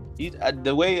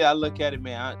 the way I look at it,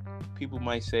 man. People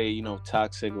might say,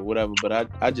 toxic or whatever, but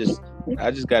I just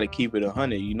got to keep it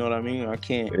 100. You know what I mean? I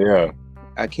can't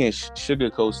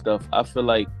sugarcoat stuff. I feel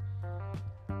like,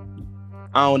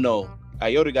 I don't know.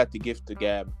 Iota got the gift of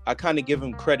gab. I kind of give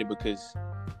him credit, because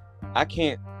I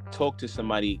can't talk to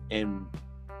somebody and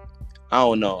I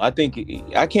don't know. I think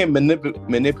I can't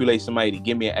manipulate somebody to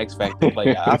give me an X factor.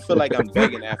 Like, I feel like I'm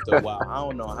begging after a while. I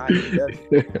don't know how he does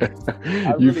it.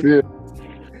 You feel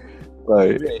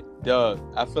like, dog,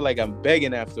 I feel like I'm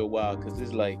begging after a while, because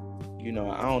it's like, I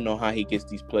don't know how he gets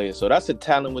these players. So that's a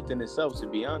talent within itself, to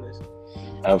be honest.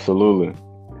 Absolutely.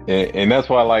 And that's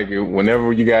why, like,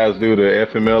 whenever you guys do the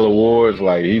FML awards,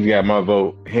 like, he's got my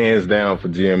vote hands down for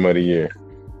GM of the year.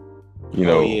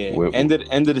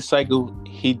 End of the cycle,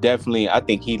 he definitely, I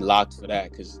think he locked for that,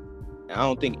 because I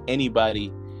don't think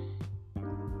anybody.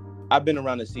 I've been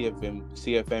around the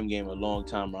CFM game a long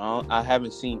time. I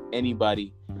haven't seen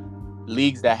anybody,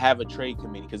 leagues that have a trade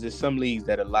committee, because there's some leagues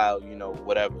that allow,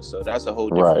 whatever. So that's a whole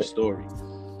different story.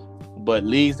 But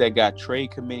leagues that got trade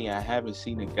committee, I haven't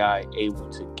seen a guy able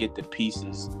to get the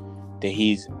pieces that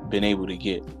he's been able to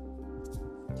get.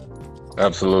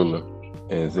 Absolutely.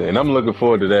 And I'm looking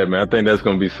forward to that, man. I think that's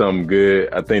going to be something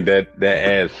good. I think that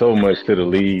adds so much to the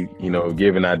league,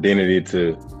 giving identity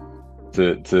to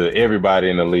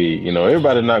everybody in the league.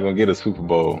 Everybody's not going to get a Super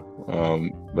Bowl.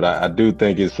 But I do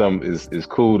think it's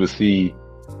cool to see,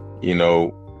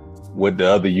 what the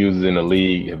other users in the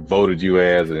league have voted you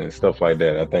as and stuff like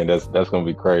that. I think that's going to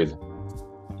be crazy.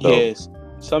 So, yes.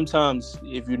 Sometimes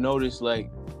if you notice,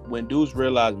 like, when dudes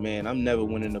realize, man, I'm never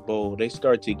winning the bowl, they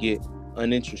start to get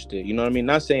uninterested. You know what I mean?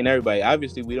 Not saying everybody.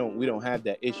 Obviously, we don't have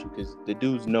that issue, because the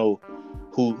dudes know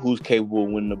who's capable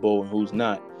of winning the bowl and who's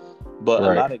not. But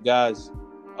a lot of guys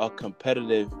are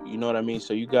competitive. You know what I mean?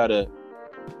 So you gotta.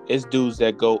 It's dudes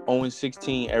that go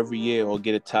 0-16 every year or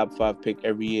get a top 5 pick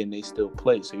every year and they still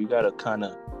play. So you gotta kind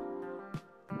of,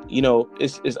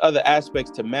 it's other aspects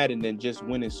to Madden than just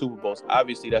winning Super Bowls.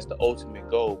 Obviously, that's the ultimate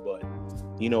goal, but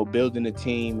building a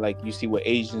team, like you see what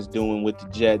Asians doing with the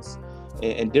Jets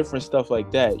and different stuff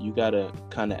like that, you gotta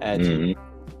kind of add to it.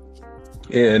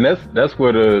 Yeah, and that's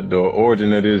where the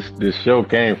origin of this show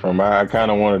came from. I kind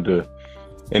of wanted to.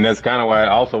 And that's kind of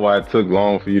why it took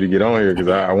long for you to get on here, because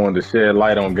I wanted to shed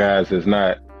light on guys that's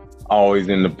not always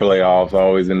in the playoffs,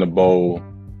 always in the bowl.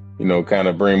 You know, kind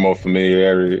of bring more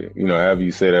familiarity. You know, however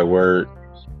you say that word.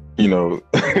 You know,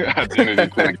 identity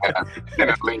to the guys in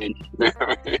the league.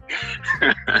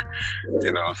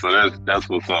 You know, so that's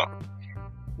what's up.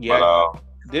 Yeah, But,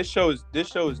 this show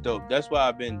is dope. That's why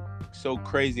I've been so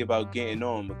crazy about getting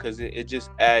on, because it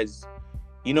just adds,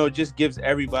 you know, it just gives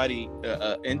everybody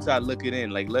a inside look at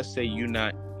in. Like, let's say you're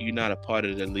not a part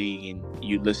of the league and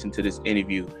you listen to this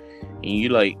interview and you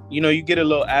like, you know, you get a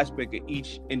little aspect of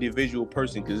each individual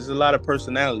person, because there's a lot of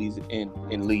personalities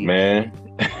in league. Man,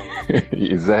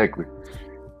 exactly.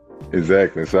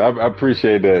 So I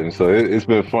appreciate that, and so it's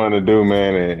been fun to do,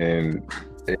 man, and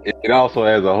it also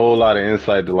has a whole lot of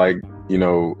insight to, like, you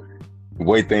know, the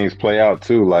way things play out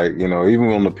too. Like, you know, even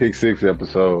on the Pick Six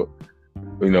episode,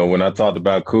 you know, when I talked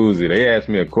about Kuzi, they asked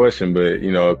me a question, but,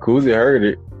 you know, Kuzi heard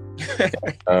it.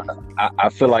 I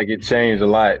feel like it changed a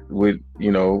lot with,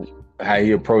 you know, how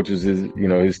he approaches his, you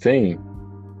know, his team,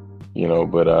 you know,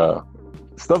 but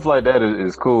stuff like that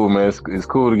is cool, man. It's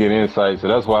cool to get insight. So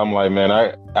that's why I'm like, man,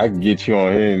 I can get you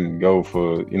on here and go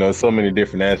for, you know, so many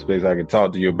different aspects I can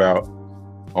talk to you about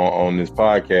on this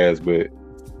podcast. But,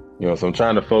 you know, so I'm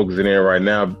trying to focus it in right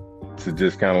now to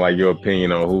just kind of like your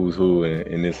opinion on who's who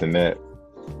and this and that.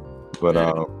 But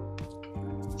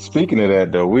speaking of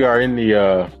that, though, we are in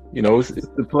the, you know, it's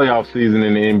the playoff season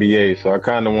in the NBA. So I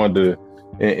kind of wanted to,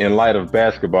 in light of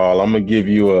basketball, I'm gonna give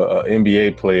you a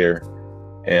NBA player,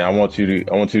 and I want you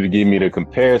to give me the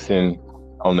comparison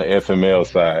on the FML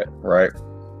side, right?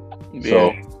 Yeah. So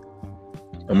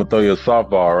I'm gonna throw you a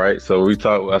softball, right? So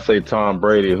I say Tom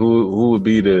Brady. Who would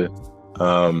be the,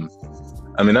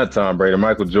 I mean, not Tom Brady,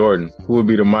 Michael Jordan. Who would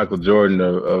be the Michael Jordan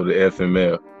of the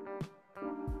FML?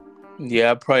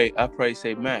 Yeah, I probably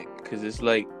say Mac, because it's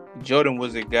like Jordan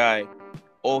was a guy,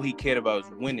 all he cared about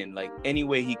was winning. Like, any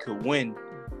way he could win,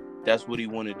 that's what he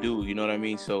wanted to do. You know what I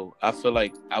mean? So I feel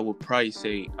like I'll probably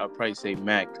say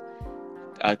Mac.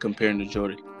 I compare him to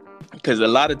Jordan, because a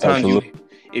lot of times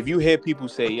if you hear people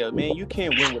say, "Yo, man, you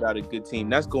can't win without a good team,"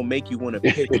 that's gonna make you want to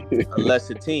pick a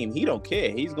lesser team. He don't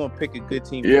care. He's gonna pick a good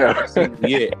team. Yeah.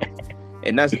 Yeah.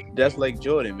 And that's like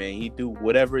Jordan, man. He do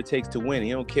whatever it takes to win.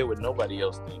 He don't care what nobody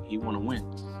else think. He want to win.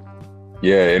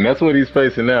 Yeah, and that's what he's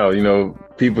facing now. You know,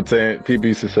 people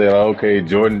used to say, oh, okay,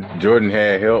 Jordan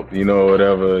had help, you know,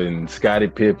 whatever, and Scottie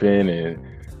Pippen and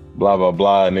blah blah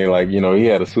blah, and they're like, you know, he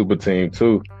had a super team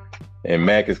too. And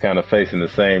Mac is kind of facing the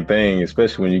same thing,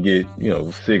 especially when you get, you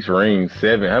know, 6 rings,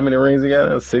 7. How many rings he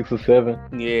got? 6 or 7?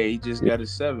 Yeah, he just got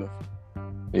his 7th.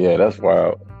 Yeah, that's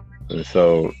wild. And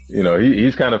so, you know,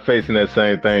 he's kind of facing that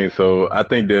same thing. So I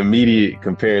think the immediate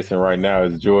comparison right now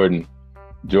is Jordan.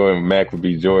 Mac would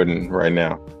be Jordan right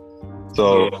now.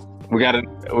 So we got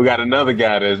another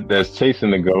guy that's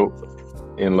chasing the GOAT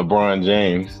in LeBron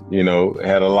James. You know,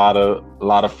 had a lot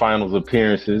of finals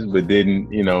appearances, but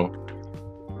didn't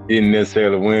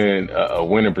necessarily win a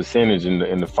winning percentage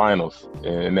in the finals,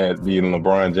 and that being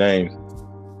LeBron James.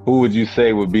 Who would you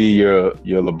say would be your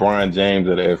LeBron James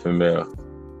of the FML?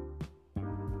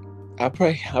 I'll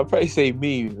probably say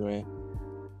me, man.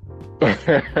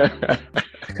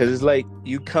 Because it's like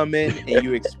you come in and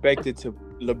you expected to.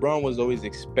 LeBron was always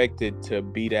expected to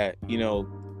be that, you know,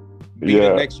 be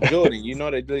the next Jordan. You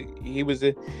know, that he was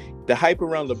the hype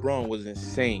around LeBron was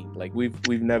insane. Like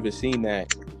we've never seen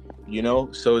that, you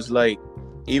know. So it's like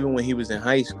even when he was in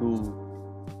high school,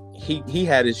 he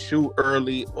had his shoe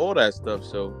early, all that stuff.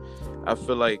 So I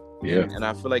feel like, and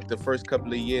I feel like the first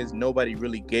couple of years nobody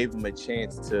really gave him a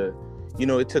chance to. You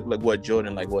know, it took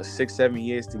Jordan 6-7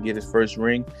 years to get his first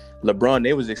ring. LeBron,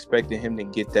 they was expecting him to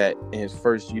get that in his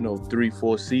first,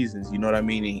 3-4 seasons. You know what I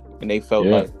mean? And they felt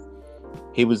like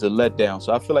he was a letdown.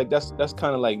 So I feel like that's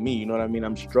kind of like me. You know what I mean?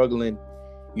 I'm struggling,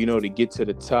 to get to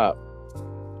the top.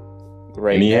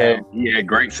 Right. And he had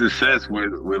great success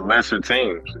with lesser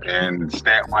teams and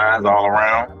stat wise all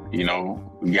around. You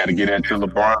know, we got to get into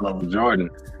LeBron over Jordan,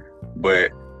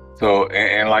 but. So,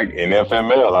 and like in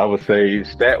FML, I would say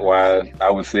stat-wise,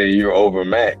 I would say you're over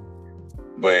Mac.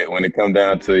 But when it comes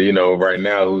down to, right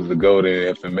now, who's the GOAT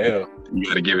in FML, you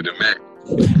got to give it to Mac.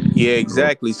 Yeah,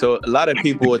 exactly. So a lot of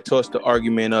people would toss the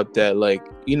argument up that,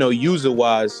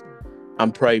 user-wise,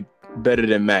 I'm probably better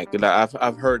than Mac. And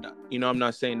I've heard, I'm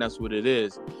not saying that's what it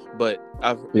is, but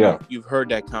you've heard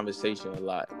that conversation a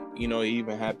lot. It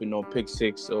even happened on Pick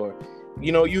Six or,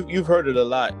 you've heard it a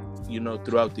lot.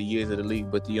 Throughout the years of the league,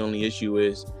 but the only issue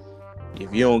is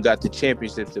if you don't got the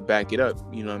championships to back it up,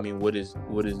 what is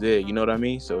there? You know what I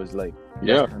mean? So it's like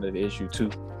that's kind of the issue too.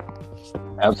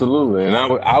 Absolutely, and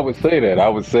I would say that I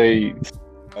would say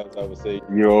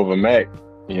you're over Mac,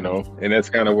 and that's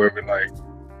kind of where we're like,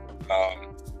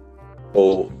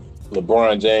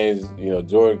 LeBron James,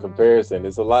 Jordan comparison.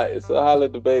 It's a highly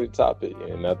debated topic,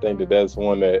 and I think that's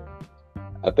one that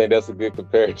I think that's a good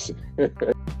comparison.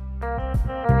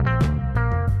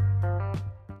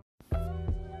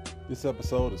 This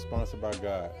episode is sponsored by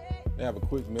God. I have a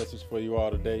quick message for you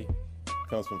all today. It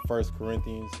comes from 1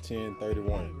 Corinthians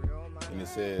 10:31, and it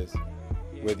says,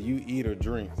 "Whether you eat or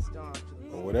drink,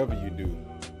 or whatever you do,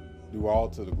 do all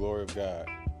to the glory of God."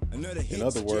 In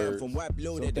other words, some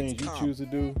things you choose to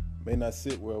do may not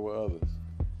sit well with others.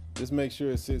 Just make sure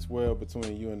it sits well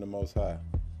between you and the Most High.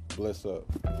 Bless up.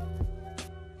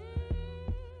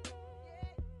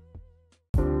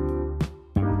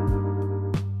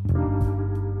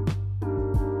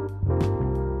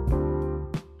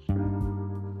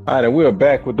 All right, and we are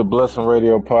back with the Blessing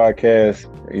Radio podcast.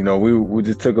 We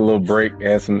just took a little break,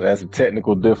 had some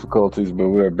technical difficulties, but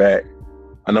we're back.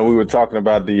 I know we were talking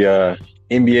about the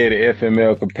NBA to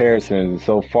FML comparisons, and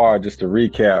so far, just to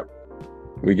recap,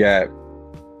 we got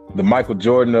the Michael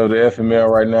Jordan of the FML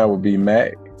right now would be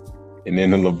Mac, and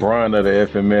then the LeBron of the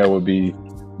FML would be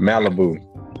Malibu,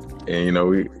 and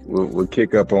we'll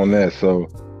kick up on that. So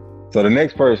the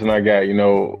next person I got,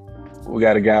 we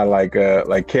got a guy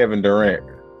like Kevin Durant.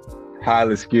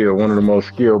 Highly skilled, one of the most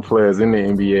skilled players in the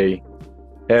NBA,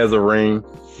 has a ring,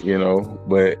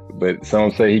 but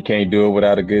some say he can't do it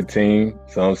without a good team.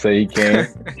 Some say he can,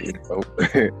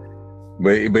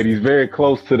 but he's very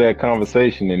close to that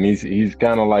conversation, and he's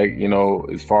kind of like,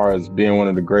 as far as being one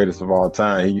of the greatest of all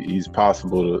time, he's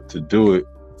possible to do it.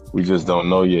 We just don't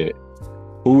know yet.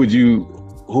 Who would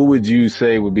you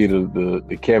say would be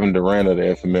the Kevin Durant of the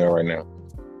FML right now?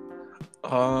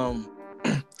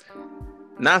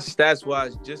 Not stats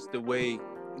wise, just the way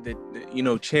that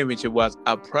championship wise,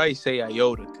 I'd probably say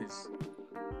Iota, because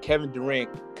Kevin Durant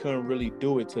couldn't really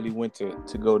do it till he went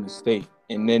to Golden State,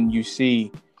 and then you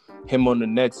see him on the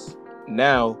Nets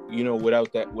now,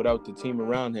 without the team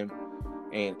around him,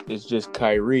 and it's just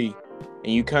Kyrie,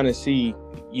 and you kind of see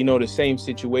the same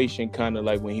situation kind of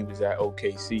like when he was at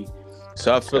OKC.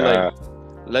 So I feel like,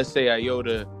 let's say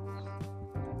Iota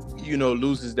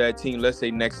loses that team, let's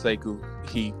say next cycle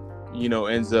he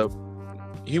ends up,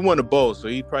 he won a bowl, so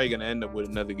he's probably gonna end up with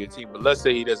another good team. But let's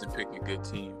say he doesn't pick a good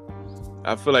team,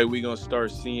 I feel like we're gonna start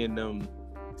seeing them.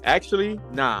 Actually,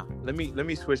 nah. Let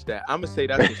me switch that. I'm gonna say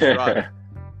that's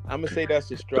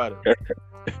Estrada.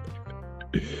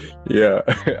 Yeah,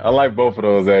 I like both of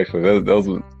those actually. Those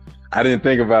I didn't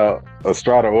think about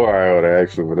Estrada or Iota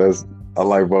actually, but I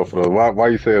like both of those. Why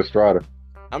you say Estrada?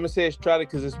 I'm gonna say Estrada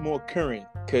because it's more current.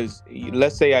 Because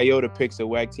let's say Iota picks a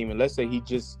WAC team, and let's say he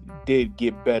just did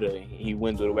get better and he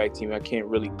wins with a WAC team. I can't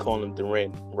really call him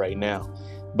Durant right now,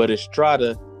 but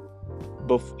Estrada,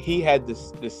 he had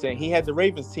the same. He had the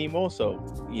Ravens team also.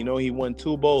 He won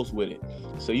 2 bowls with it.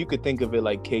 So you could think of it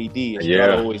like KD.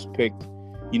 Estrada always picked,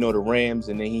 the Rams,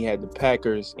 and then he had the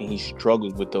Packers, and he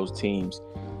struggled with those teams.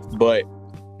 But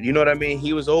you know what I mean?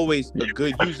 He was always a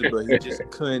good user, but he just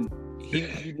couldn't.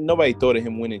 Nobody thought of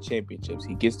him winning championships.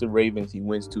 He gets the Ravens, he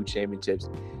wins 2 championships.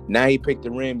 Now he picked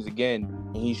the Rams again,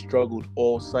 and he struggled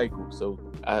all cycle. So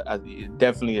I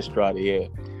definitely Estrada, yeah.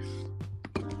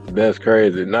 That's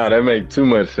crazy. No, that makes too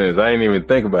much sense. I didn't even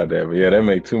think about that, but yeah, that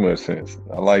makes too much sense.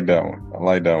 I like that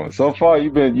one. So far,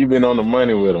 you've been on the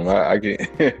money with him. I can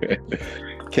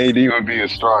KD would be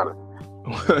Estrada.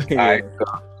 Yeah.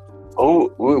 All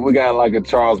right. We got like a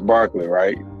Charles Barkley,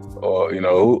 right? Or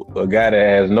a guy that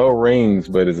has no rings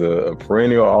but is a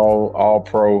perennial all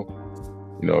pro,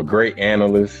 a great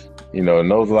analyst,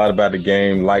 knows a lot about the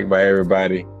game, liked by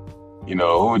everybody.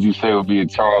 Who would you say would be a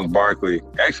Charles Barkley?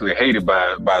 Actually hated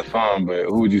by some, but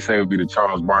who would you say would be the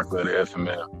Charles Barkley of the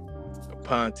FML?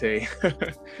 Ponte.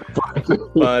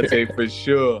 Ponte for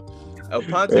sure.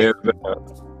 Ponte,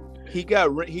 he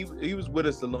was with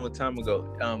us a long time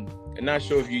ago. I'm not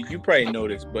sure if you probably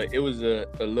noticed, but it was a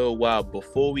little while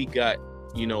before we got,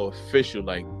 official,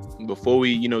 like before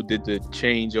we, did the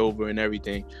changeover and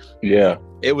everything. Yeah.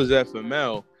 It was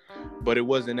FML, but it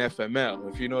wasn't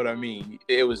FML, if you know what I mean.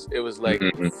 It was like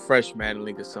Fresh Madden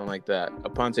League or something like that.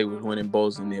 Aponte was winning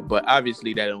bowls in there, but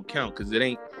obviously that don't count because it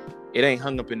ain't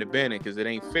hung up in the banner because it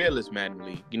ain't Fearless Madden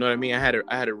League. You know what I mean? I had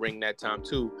a ring that time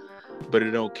too, but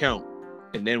it don't count.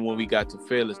 And then when we got to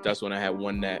Fearless, that's when I had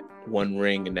won that one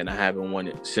ring, and then I haven't won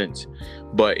it since.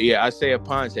 But yeah, I say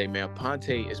Aponte, man.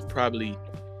 Aponte is probably,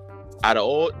 out of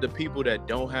all the people that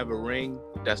don't have a ring,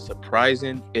 that's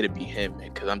surprising, it'd be him,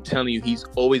 man. Because I'm telling you, he's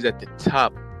always at the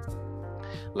top.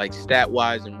 Like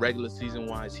stat-wise and regular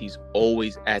season-wise, he's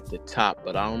always at the top.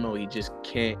 But I don't know, he just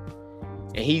can't.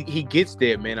 And he gets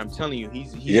there, man. I'm telling you,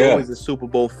 he's always a Super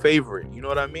Bowl favorite. You know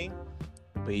what I mean?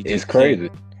 But he just it's crazy.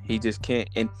 He just can't.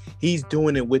 And he's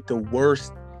doing it with the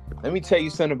worst. Let me tell you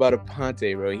something about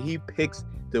Aponte, bro. He picks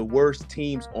the worst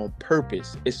teams on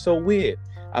purpose. It's so weird.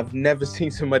 I've never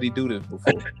seen somebody do this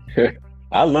before.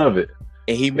 I love it.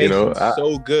 And he makes him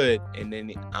so good, and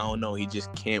then I don't know. He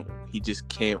just can't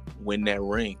win that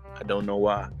ring. I don't know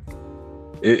why.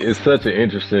 It's such an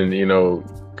interesting,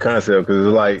 concept because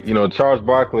it's like, Charles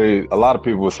Barkley. A lot of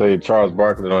people will say Charles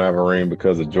Barkley don't have a ring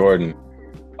because of Jordan,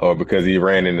 or because he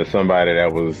ran into somebody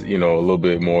that was, a little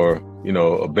bit more,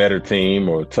 a better team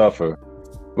or tougher.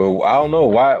 But I don't know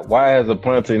why has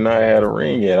Aponte not had a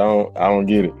ring yet? I don't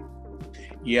get it.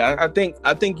 Yeah, I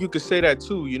think you could say that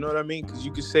too. You know what I mean? Because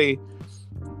you could say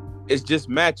it's just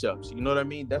matchups. You know what I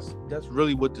mean? That's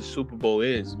really what the Super Bowl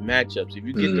is, matchups. If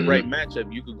you get the right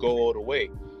matchup, you could go all the way.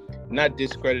 Not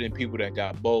discrediting people that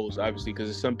got bowls, obviously, because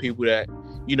there's some people that,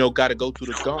 got to go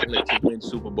through the gauntlet to win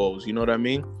Super Bowls. You know what I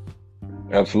mean?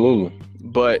 Absolutely.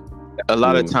 But a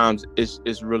lot of times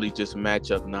it's really just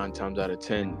matchup 9 times out of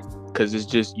 10. Because it's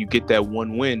just you get that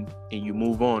one win and you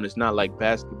move on. It's not like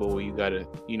basketball where you got to,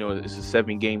 it's a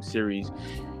 7-game series,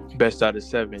 best out of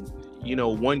 7.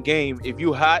 One game, if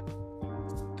you hot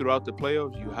throughout the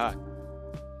playoffs, you hot.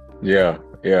 Yeah.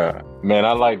 Man,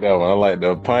 I like that one. I like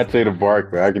the Ponte to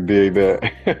Barkley. I can dig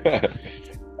that.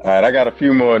 All right, I got a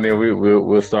few more and then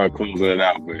we'll start closing it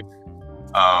out. But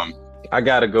I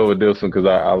got to go with this one because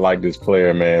I like this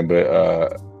player, man.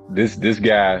 But this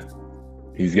guy,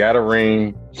 he's got a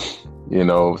ring.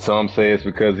 Some say it's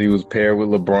because he was paired with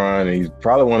LeBron, and he's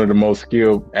probably one of the most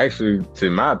skilled, actually, to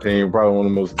my opinion, probably one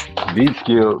of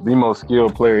the most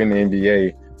skilled player in the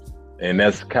NBA, and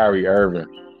that's Kyrie Irving.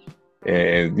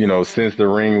 And, since the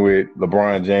ring with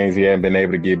LeBron James, he hadn't been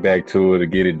able to get back to it or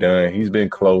get it done. He's been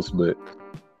close, but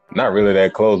not really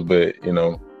that close, but,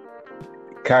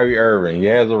 Kyrie Irving, he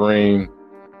has a ring,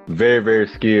 very, very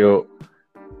skilled,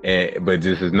 but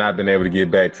just has not been able to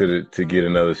get back to get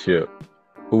another ship.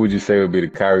 Who would you say would be the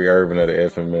Kyrie Irving of the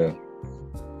FML?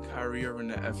 Kyrie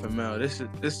Irving of the FML. This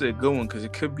is a good one because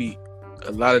it could be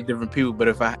a lot of different people. But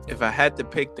if I had to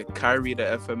pick the Kyrie of the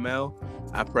FML,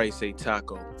 I'd probably say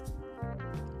Taco.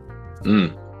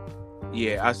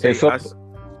 Yeah, I say.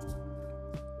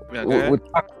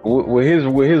 With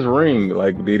his ring,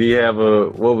 like, did he have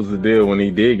what was the deal when he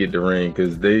did get the ring?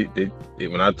 Because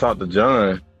when I talked to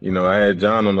John. I had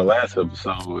John on the last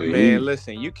episode. Man,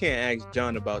 listen, you can't ask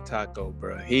John about Taco,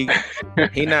 bro. He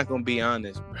not gonna be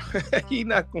honest, bro. He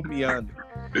not gonna be honest.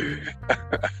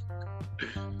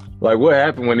 Like, what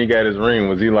happened when he got his ring?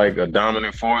 Was he like a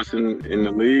dominant force in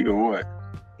the league or what?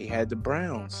 He had the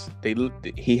Browns.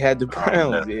 He had the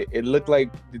Browns. It looked like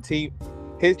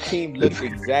his team looked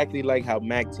exactly like how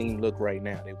Mac's team look right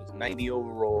now. They was 90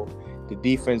 overall. The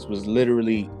defense was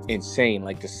literally insane.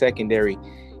 Like the secondary.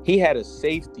 He had a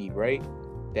safety, right,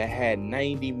 that had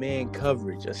 90-man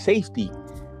coverage. A safety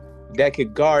that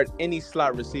could guard any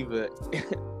slot receiver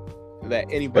that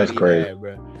anybody had,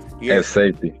 bro. That's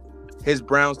safety. His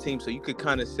Browns team, so you could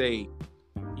kind of say,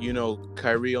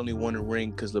 Kyrie only won a ring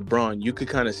because LeBron. You could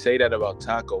kind of say that about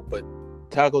Taco, but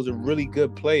Taco's a really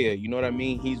good player. You know what I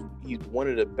mean? He's one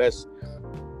of the best.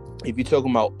 If you're talking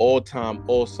about all-time,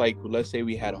 all-cycle, let's say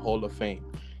we had a Hall of Fame.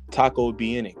 Taco would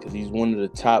be in it because he's one of the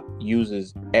top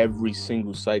users every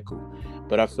single cycle.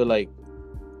 But I feel like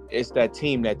it's that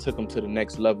team that took him to the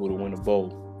next level to win a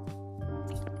bowl.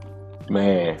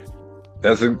 Man,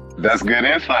 that's good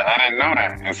insight. I didn't know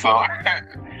that. And so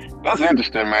that's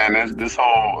interesting, man. This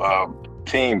whole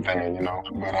team thing,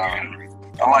 But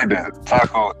I like that.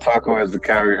 Taco as the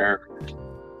Kyrie Irving.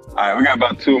 All right, we got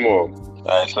about 2 more. All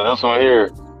right, so this one here,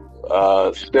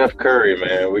 Steph Curry,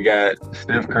 man. We got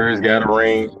Steph Curry's got a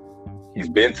ring. He's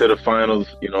been to the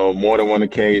finals, more than one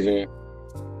occasion.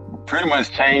 Pretty much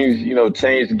changed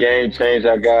the game, changed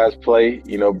how guys play,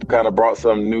 kind of brought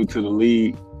something new to the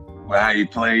league with how he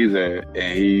plays. And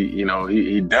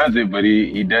he does it, but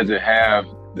he doesn't have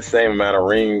the same amount of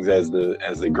rings as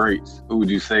the greats. Who would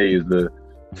you say is the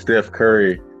Steph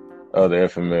Curry of the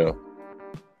FML?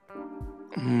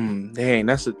 Dang,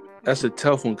 that's a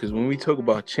tough one because when we talk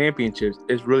about championships,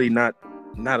 it's really not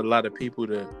a lot of people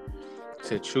to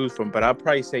choose from. But I'd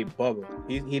probably say Bubba.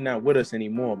 He's not with us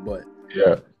anymore, but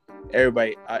yeah,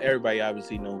 everybody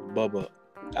obviously knows Bubba.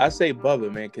 I say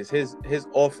Bubba, man, because his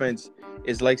offense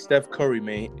is like Steph Curry,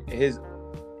 man.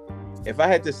 If I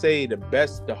had to say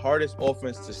the hardest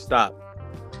offense to stop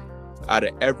out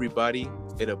of everybody,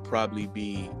 it'll probably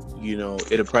be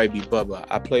Bubba.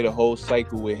 I played a whole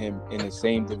cycle with him in the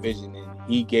same division, and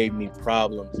he gave me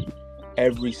problems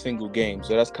every single game.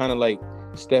 So that's kind of like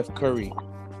Steph Curry.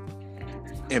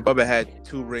 And Bubba had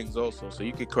 2 rings also, so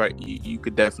you could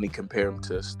definitely compare him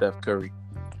to Steph Curry.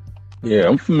 Yeah,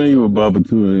 I'm familiar with Bubba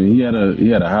too. He had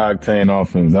a high octane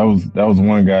offense. That was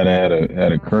one guy that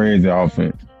had a crazy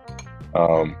offense.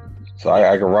 Um, so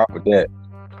I can rock with that.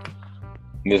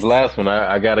 And this last one,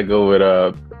 I got to go with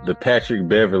the Patrick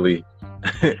Beverly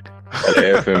at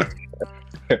the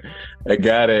FM. A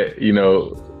guy that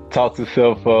talks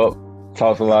himself up,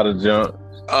 talks a lot of junk.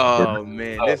 Oh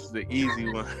man, this is the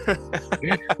easy one.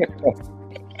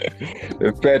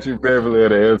 The Patrick Beverly at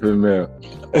the FML.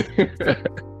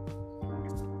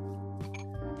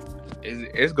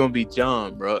 It's gonna be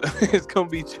John, bro. It's gonna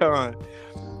be John.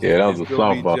 Yeah, that was a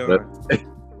softball.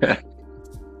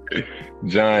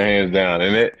 John, hands down.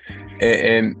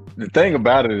 And the thing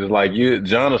about it is, like,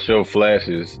 John will show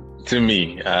flashes to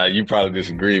me. You probably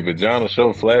disagree, but John will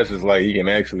show flashes like he can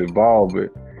actually ball, but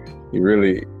he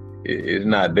really is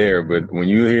not there. But when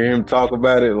you hear him talk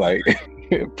about it, like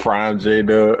prime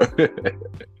J-Dub.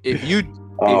 If you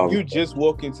just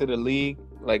walk into the league,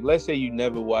 like let's say you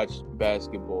never watched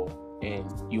basketball and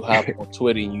you hop on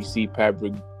Twitter and you see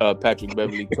Patrick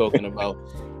Beverly talking about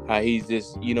how he's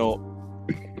this,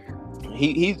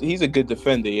 he's a good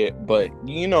defender, yeah, but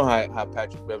you know how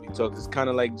Patrick Beverly talks. It's kind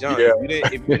of like John. Yeah.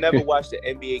 If you never watched the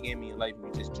NBA game in your life,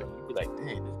 you just you'd be like,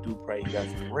 damn, this dude probably got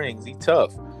some rings. He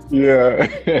tough. Yeah.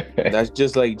 That's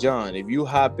just like John. If you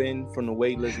hop in from the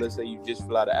wait list, let's say you just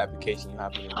fill out an application, you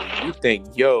hop in, you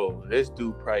think, yo, this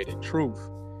dude probably the truth.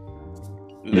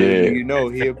 Yeah.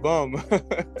 He a bum.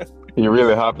 He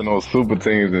really hopping on super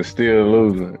teams and still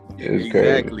losing. It's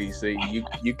exactly. crazy. So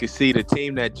you can see the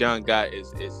team that John got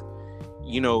is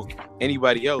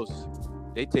anybody else,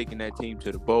 they taking that team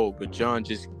to the bowl, but John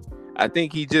I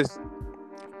think he just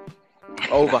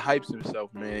overhypes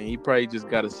himself, man. He probably just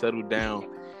got to settle down.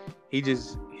 He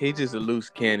just a loose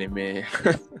cannon, man.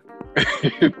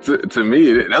 to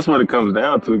me, that's what it comes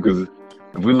down to, because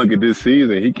if we look at this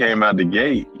season, he came out the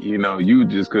gate, you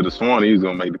just could have sworn he was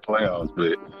going to make the playoffs,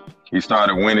 but he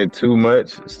started winning too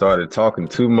much, started talking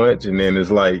too much, and then it's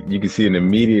like you can see an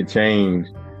immediate change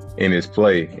in his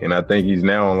play. And I think he's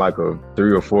now on like a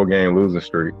 3 or 4 game losing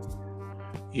streak.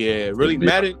 Yeah, really,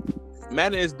 Madden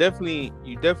is definitely,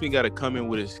 you definitely got to come in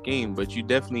with a scheme, but you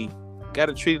definitely got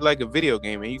to treat it like a video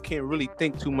game, and you can't really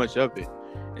think too much of it.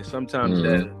 And sometimes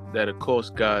that'll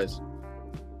cost guys.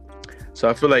 So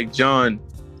I feel like John,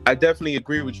 I definitely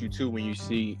agree with you too when you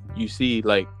see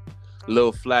like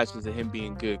little flashes of him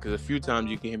being good, because a few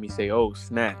times you can hear me say, "Oh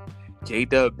snap,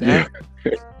 J-Dub back,"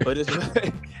 but it's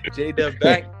like J-Dub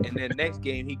back, and then next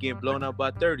game he getting blown out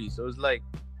by 30. So it's like,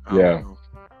 I don't know.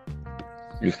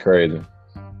 It's crazy.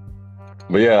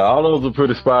 But yeah, all those are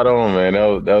pretty spot on, man.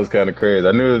 That was kind of crazy.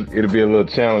 I knew it'd be a little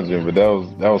challenging, but that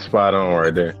was spot on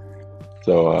right there.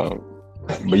 So,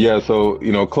 but yeah, so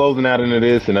closing out into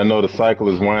this, and I know the cycle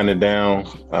is winding down,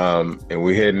 and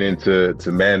we're heading into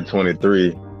Madden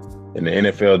 23, and the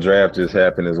NFL draft just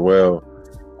happened as well.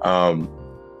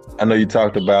 I know you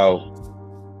talked about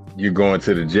you going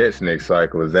to the Jets next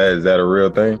cycle. Is that a real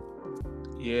thing?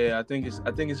 Yeah, I think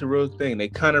it's a real thing. They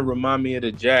kind of remind me of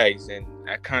the Jags, and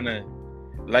I kind of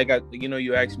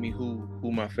you asked me who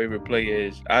my favorite player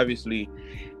is. Obviously,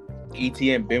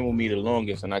 ETN been with me the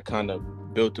longest, and I kind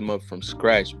of built him up from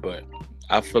scratch. But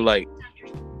I feel like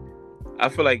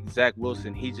Zach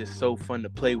Wilson, he's just so fun to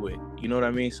play with. You know what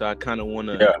I mean? So I kind of want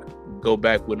to go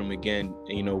back with him again.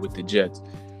 With the Jets.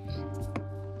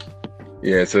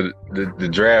 Yeah. So the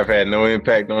draft had no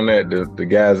impact on that. The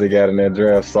guys they got in that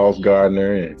draft, Sauce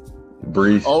Gardner and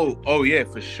Brees. Oh yeah,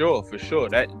 for sure.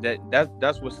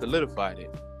 That's what solidified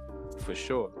it. For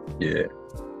sure. Yeah.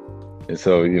 And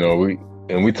so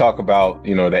we talk about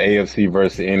the AFC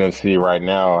versus the NFC right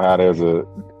now. How there's at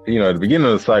the beginning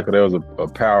of the cycle there was a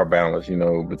power balance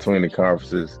between the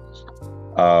conferences.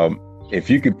 If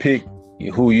you could pick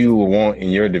who you would want in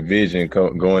your division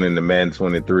going into Madden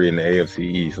 23 in the AFC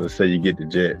East, let's say you get the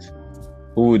Jets,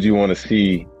 who would you want to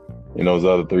see in those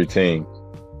other 3 teams?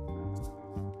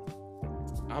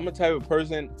 I'm a type of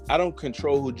person, I don't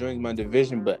control who joins my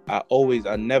division, but I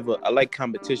like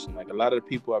competition. Like a lot of the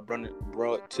people I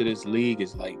brought to this league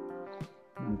is like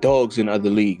dogs in other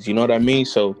leagues. You know what I mean?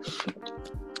 So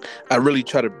I really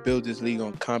try to build this league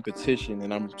on competition,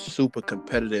 and I'm super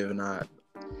competitive, and I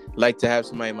like to have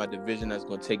somebody in my division that's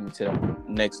going to take me to the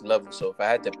next level. So if I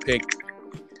had to pick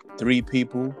 3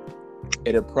 people,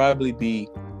 it'd probably be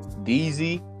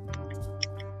DZ.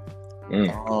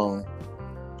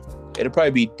 It'll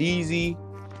probably be DZ,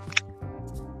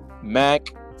 Mac,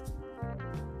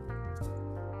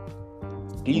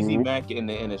 Mac, and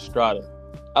Estrada.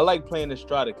 I like playing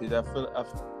Estrada because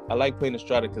I like playing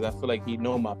Estrada because I feel like he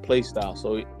know my play style.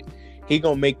 So he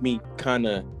gonna make me kind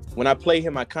of, when I play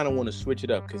him, I kind of want to switch it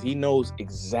up because he knows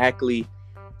exactly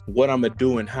what I'm gonna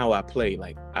do and how I play.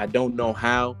 Like I don't know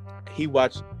how. He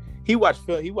watched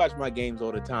my games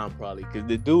all the time probably because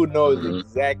the dude knows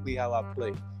exactly how I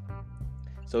play.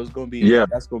 So it's gonna be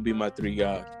that's gonna be my 3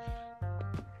 guys.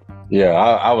 Yeah,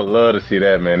 I would love to see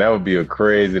that, man. That would be a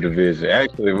crazy division.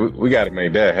 Actually, we got to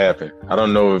make that happen. I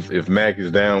don't know if Mac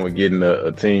is down with getting a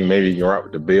team. Maybe he can rock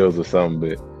with the Bills or something,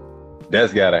 but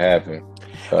that's got to happen.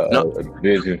 A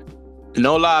division.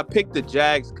 No lie, I picked the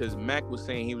Jags because Mac was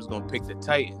saying he was going to pick the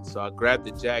Titans. So I grabbed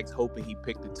the Jags hoping he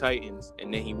picked the Titans,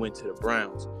 and then he went to the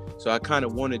Browns. So I kind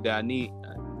of wanted that. I need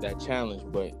that challenge,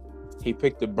 but he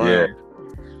picked the Browns.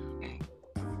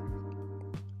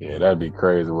 Yeah, that'd be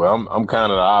crazy. Well, I'm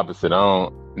kind of the opposite.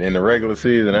 In the regular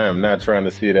season, I am not trying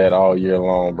to see that all year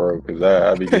long, bro, because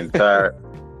I be getting tired.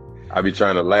 I be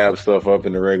trying to lab stuff up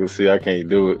in the regular season. I can't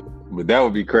do it. But that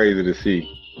would be crazy to see.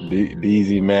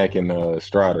 DZ, Mac, and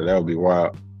Strata. That would be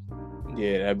wild.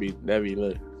 Yeah, that'd be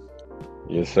lit.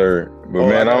 Yes, sir. But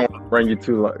man, I don't want to bring you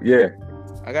too long. Yeah.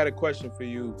 I got a question for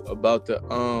you about the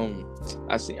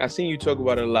I seen you talk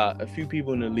about it a lot. A few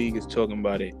people in the league is talking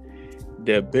about it.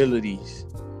 The abilities.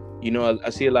 You know, I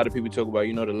see a lot of people talk about,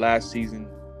 the last season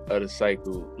of the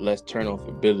cycle, let's turn off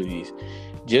abilities.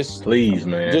 Please,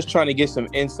 man. Just trying to get some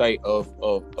insight of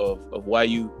why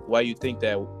you think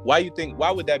that.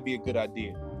 Why would that be a good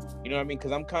idea? You know what I mean?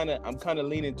 Because I'm kind of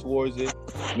leaning towards it.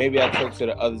 Maybe I talk to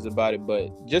the others about it,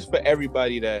 but just for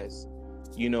everybody that's,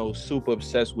 super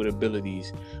obsessed with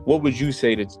abilities, what would you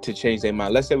say to change their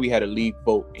mind? Let's say we had a league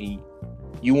vote and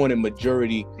you wanted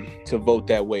majority to vote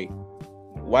that way.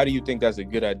 Why do you think that's a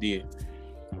good idea?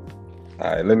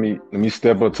 All right, let me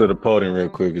step up to the podium real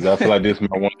quick because I feel like this is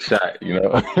my one shot,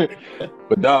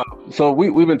 But dog, so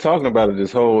we've been talking about it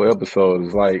this whole episode.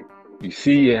 It's like you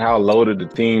see how loaded the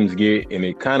teams get, and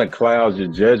it kind of clouds your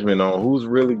judgment on who's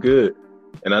really good.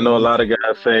 And I know a lot of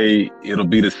guys say it'll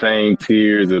be the same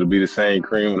tiers, it'll be the same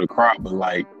cream of the crop, but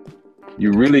like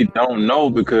you really don't know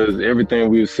because everything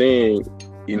we've seen.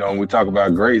 When we talk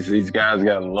about greats, these guys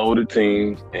got loaded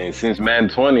teams. And since Madden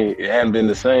 20, it hadn't been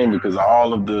the same because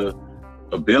all of the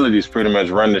abilities pretty much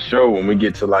run the show when we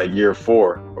get to like year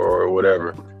 4 or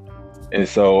whatever. And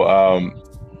so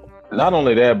not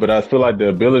only that, but I feel like the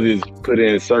abilities put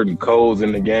in certain codes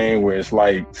in the game where it's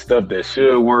like stuff that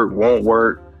should work, won't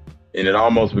work. And it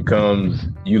almost becomes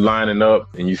you lining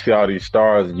up and you see all these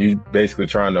stars and you basically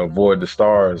trying to avoid the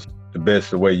stars the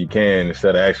best way you can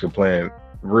instead of actually playing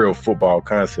real football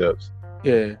concepts.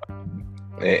 Yeah.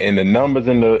 And the numbers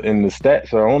and the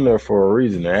stats are on there for a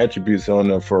reason. The attributes are on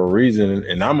there for a reason.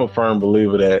 And I'm a firm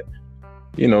believer that,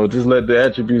 just let the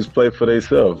attributes play for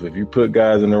themselves. If you put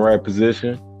guys in the right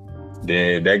position,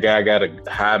 then that guy got a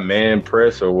high man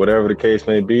press or whatever the case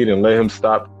may be, then let him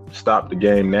stop the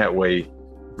game that way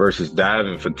versus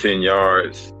diving for 10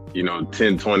 yards,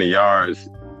 10, 20 yards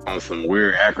on some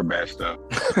weird acrobat stuff.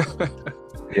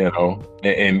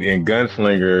 And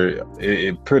Gunslinger,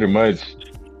 it pretty much,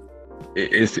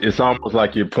 it's almost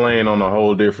like you're playing on a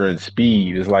whole different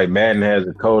speed. It's like Madden has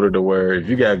a coder to where if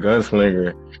you got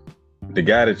Gunslinger, the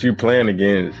guy that you're playing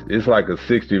against, it's like a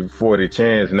 60-40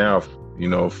 chance now,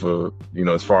 for,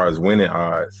 as far as winning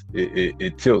odds,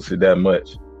 it tilts it that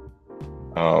much.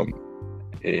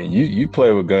 And you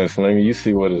play with Gunslinger, you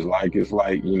see what it's like. It's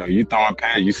like, you throwing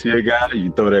past, you see a guy,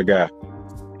 you throw that guy.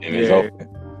 And it's open.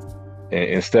 And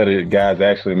instead of guys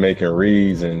actually making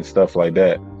reads and stuff like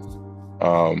that.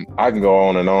 I can go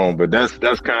on, but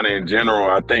that's kind of in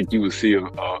general. I think you would see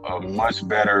a much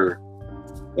better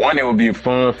one. It would be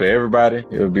fun for everybody.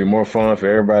 It would be more fun for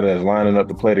everybody that's lining up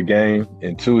to play the game.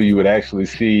 And 2, you would actually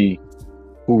see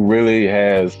who really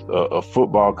has a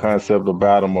football concept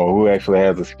about them, or who actually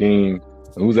has a scheme,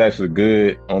 and who's actually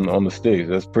good on the sticks.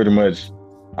 That's pretty much,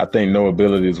 I think, no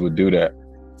abilities would do that.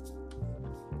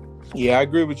 Yeah, I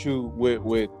agree with you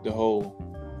with the whole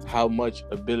how much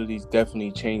abilities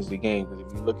definitely change the game. Because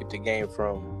if you look at the game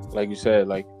from, like you said,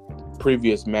 like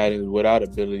previous Maddens without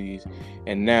abilities,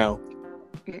 and now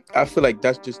I feel like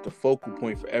that's just the focal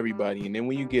point for everybody. And then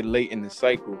when you get late in the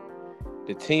cycle,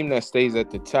 the team that stays at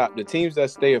the top, the teams that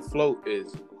stay afloat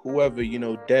is whoever,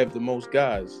 dev the most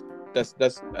guys. I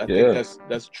think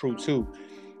that's true too.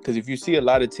 Because if you see a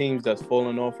lot of teams that's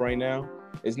falling off right now,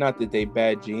 it's not that they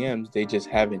bad GMs, they just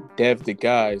haven't dev'd the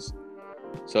guys.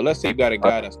 So let's say you got a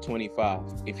guy that's 25.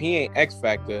 If he ain't X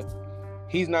Factor,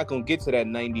 he's not going to get to that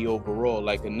 90 overall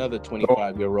like another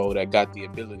 25-year-old that got the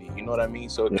ability. You know what I mean?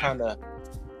 So it kind of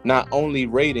not only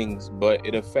ratings, but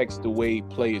it affects the way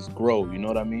players grow. You know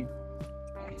what I mean?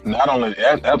 Not only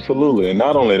that, absolutely. And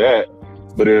not only that,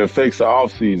 but it affects the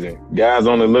offseason. Guys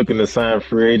only looking to sign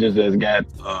free agents that's got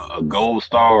a gold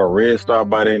star or red star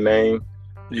by their name.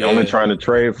 They're only trying to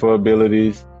trade for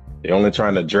abilities. They're only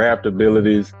trying to draft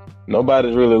abilities.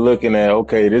 Nobody's really looking at,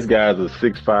 okay, this guy's a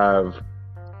 6'5",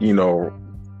 you know,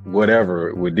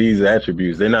 whatever, with these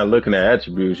attributes. They're not looking at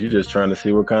attributes. You're just trying to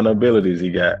see what kind of abilities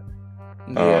he got.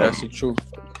 Yeah, that's the truth.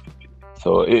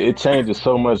 So it changes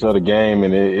so much of the game,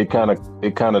 and it kind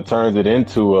of turns it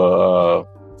into a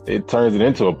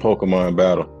Pokemon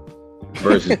battle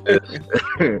versus this.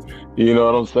 You know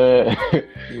what I'm saying?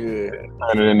 Yeah,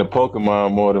 turning into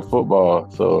Pokemon more than football.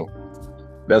 So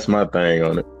that's my thing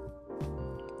on it.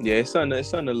 Yeah, it's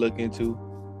something to look into.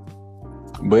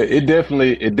 But it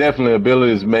definitely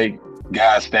abilities make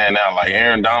guys stand out. Like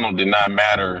Aaron Donald did not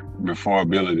matter before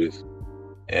abilities.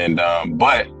 And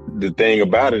but the thing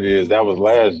about it is that was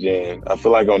last gen. I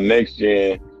feel like on next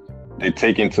gen, they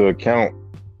take into account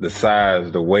the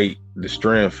size, the weight, the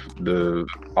strength,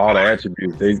 all the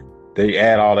attributes. They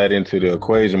add all that into the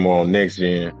equation more on next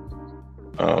gen.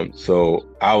 So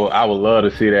I would love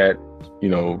to see that, you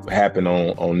know, happen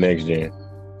on next gen.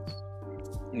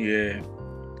 Yeah,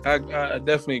 I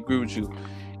definitely agree with you.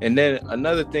 And then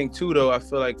another thing too, though, I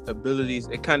feel like abilities,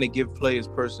 it kind of give players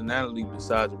personality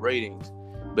besides ratings.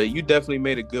 But you definitely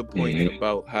made a good point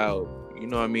about how, you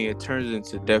know what I mean, it turns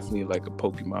into definitely like a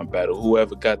Pokemon battle.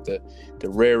 Whoever got the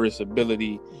rarest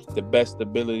ability, the best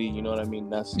ability, you know what I mean,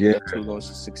 that's who's going to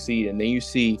succeed. And then you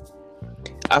see,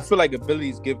 I feel like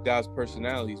abilities give guys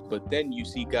personalities, but then you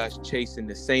see guys chasing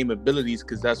the same abilities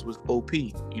because that's what's OP.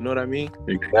 You know what I mean?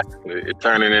 Exactly. It's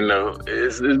turning into,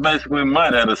 it's basically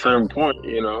mud at a certain point,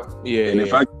 you know? Yeah. And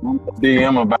if I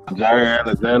DM about Jerry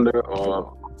Alexander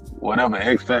or whatever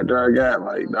X Factor I got,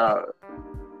 like, nah,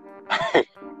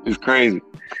 it's crazy.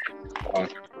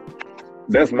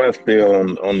 That's my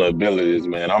spiel on the abilities,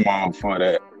 man. I'm all for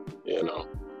that, you know?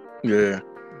 Yeah.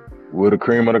 Will the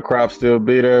cream of the crop still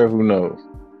be there? Who knows?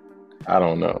 I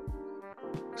don't know.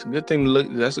 It's a good thing to look.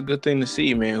 That's a good thing to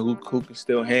see, man. Who can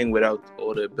still hang without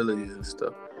all the abilities and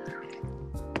stuff.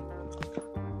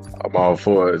 I'm all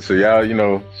for it. So y'all, you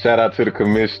know, shout out to the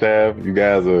commit staff. You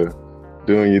guys are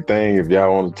doing your thing. If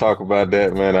y'all want to talk about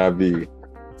that, man,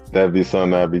 that'd be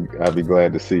something I'd be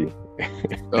glad to see.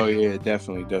 Oh yeah,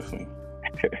 definitely.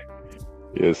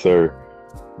 Yes, sir.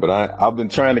 But I've been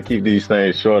trying to keep these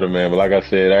things shorter, man. But like I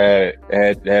said, I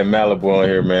had MALIBU on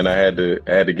here, man. I had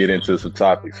to get into some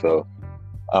topics. So,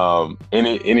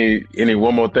 any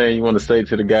one more thing you want to say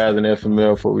to the guys in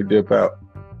FML before we dip out?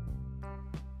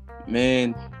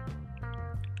 Man,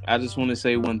 I just want to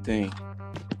say one thing.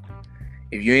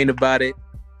 If you ain't about it,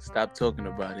 stop talking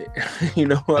about it. You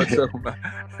know what I'm talking about?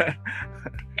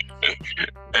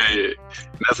 Hey,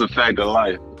 that's a fact of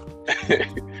life.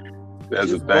 That's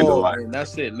just a fact ball, of life. Man.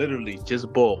 That's it. Literally,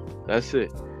 just ball. That's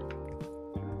it.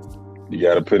 You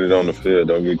got to put it on the field.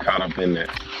 Don't get caught up in that.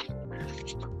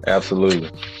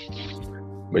 Absolutely.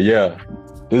 But yeah,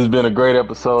 this has been a great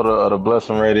episode of the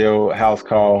Blessing Radio House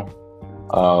Call.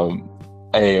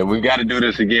 Hey, we got to do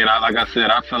this again. Like I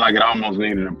said, I feel like it almost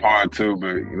needed a part two,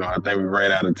 but you know, I think we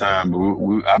ran out of time.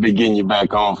 But I'll be getting you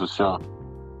back on for sure.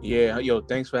 Yeah, yo,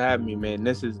 thanks for having me, man.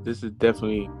 This is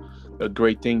definitely a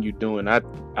great thing you're doing. I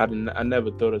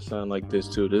never thought of something like this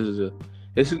too.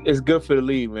 It's good for the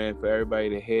league, man, for everybody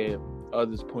to hear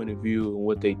others' point of view and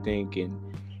what they think, and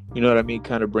you know what I mean,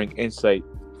 kind of bring insight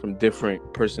from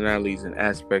different personalities and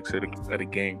aspects of the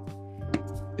game.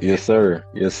 Yes, sir.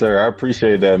 I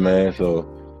appreciate that, man. So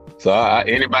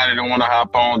anybody that want to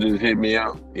hop on, just hit me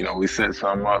up. You know, we set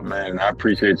something up, man. And I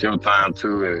appreciate your time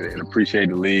too, and appreciate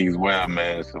the league as well,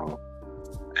 man. So,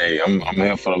 hey, I'm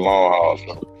here for the long haul.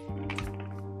 So.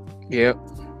 Yep.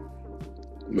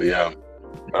 But yeah.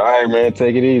 All right, man.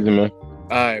 Take it easy, man. All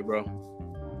right, bro.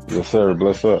 Yes, sir.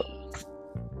 Bless up.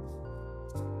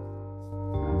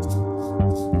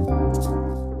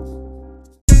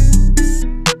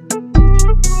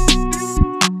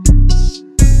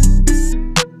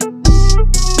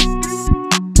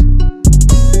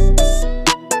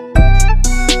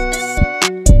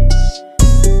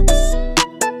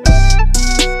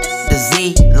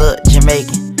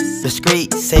 The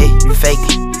street say you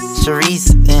faking. Cerise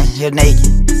in here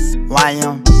naked.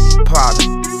 YM Prada.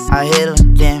 I hit her,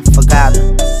 then forgot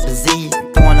her. The Z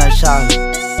throwing a shot.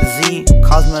 The Z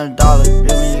cost me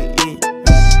 $1.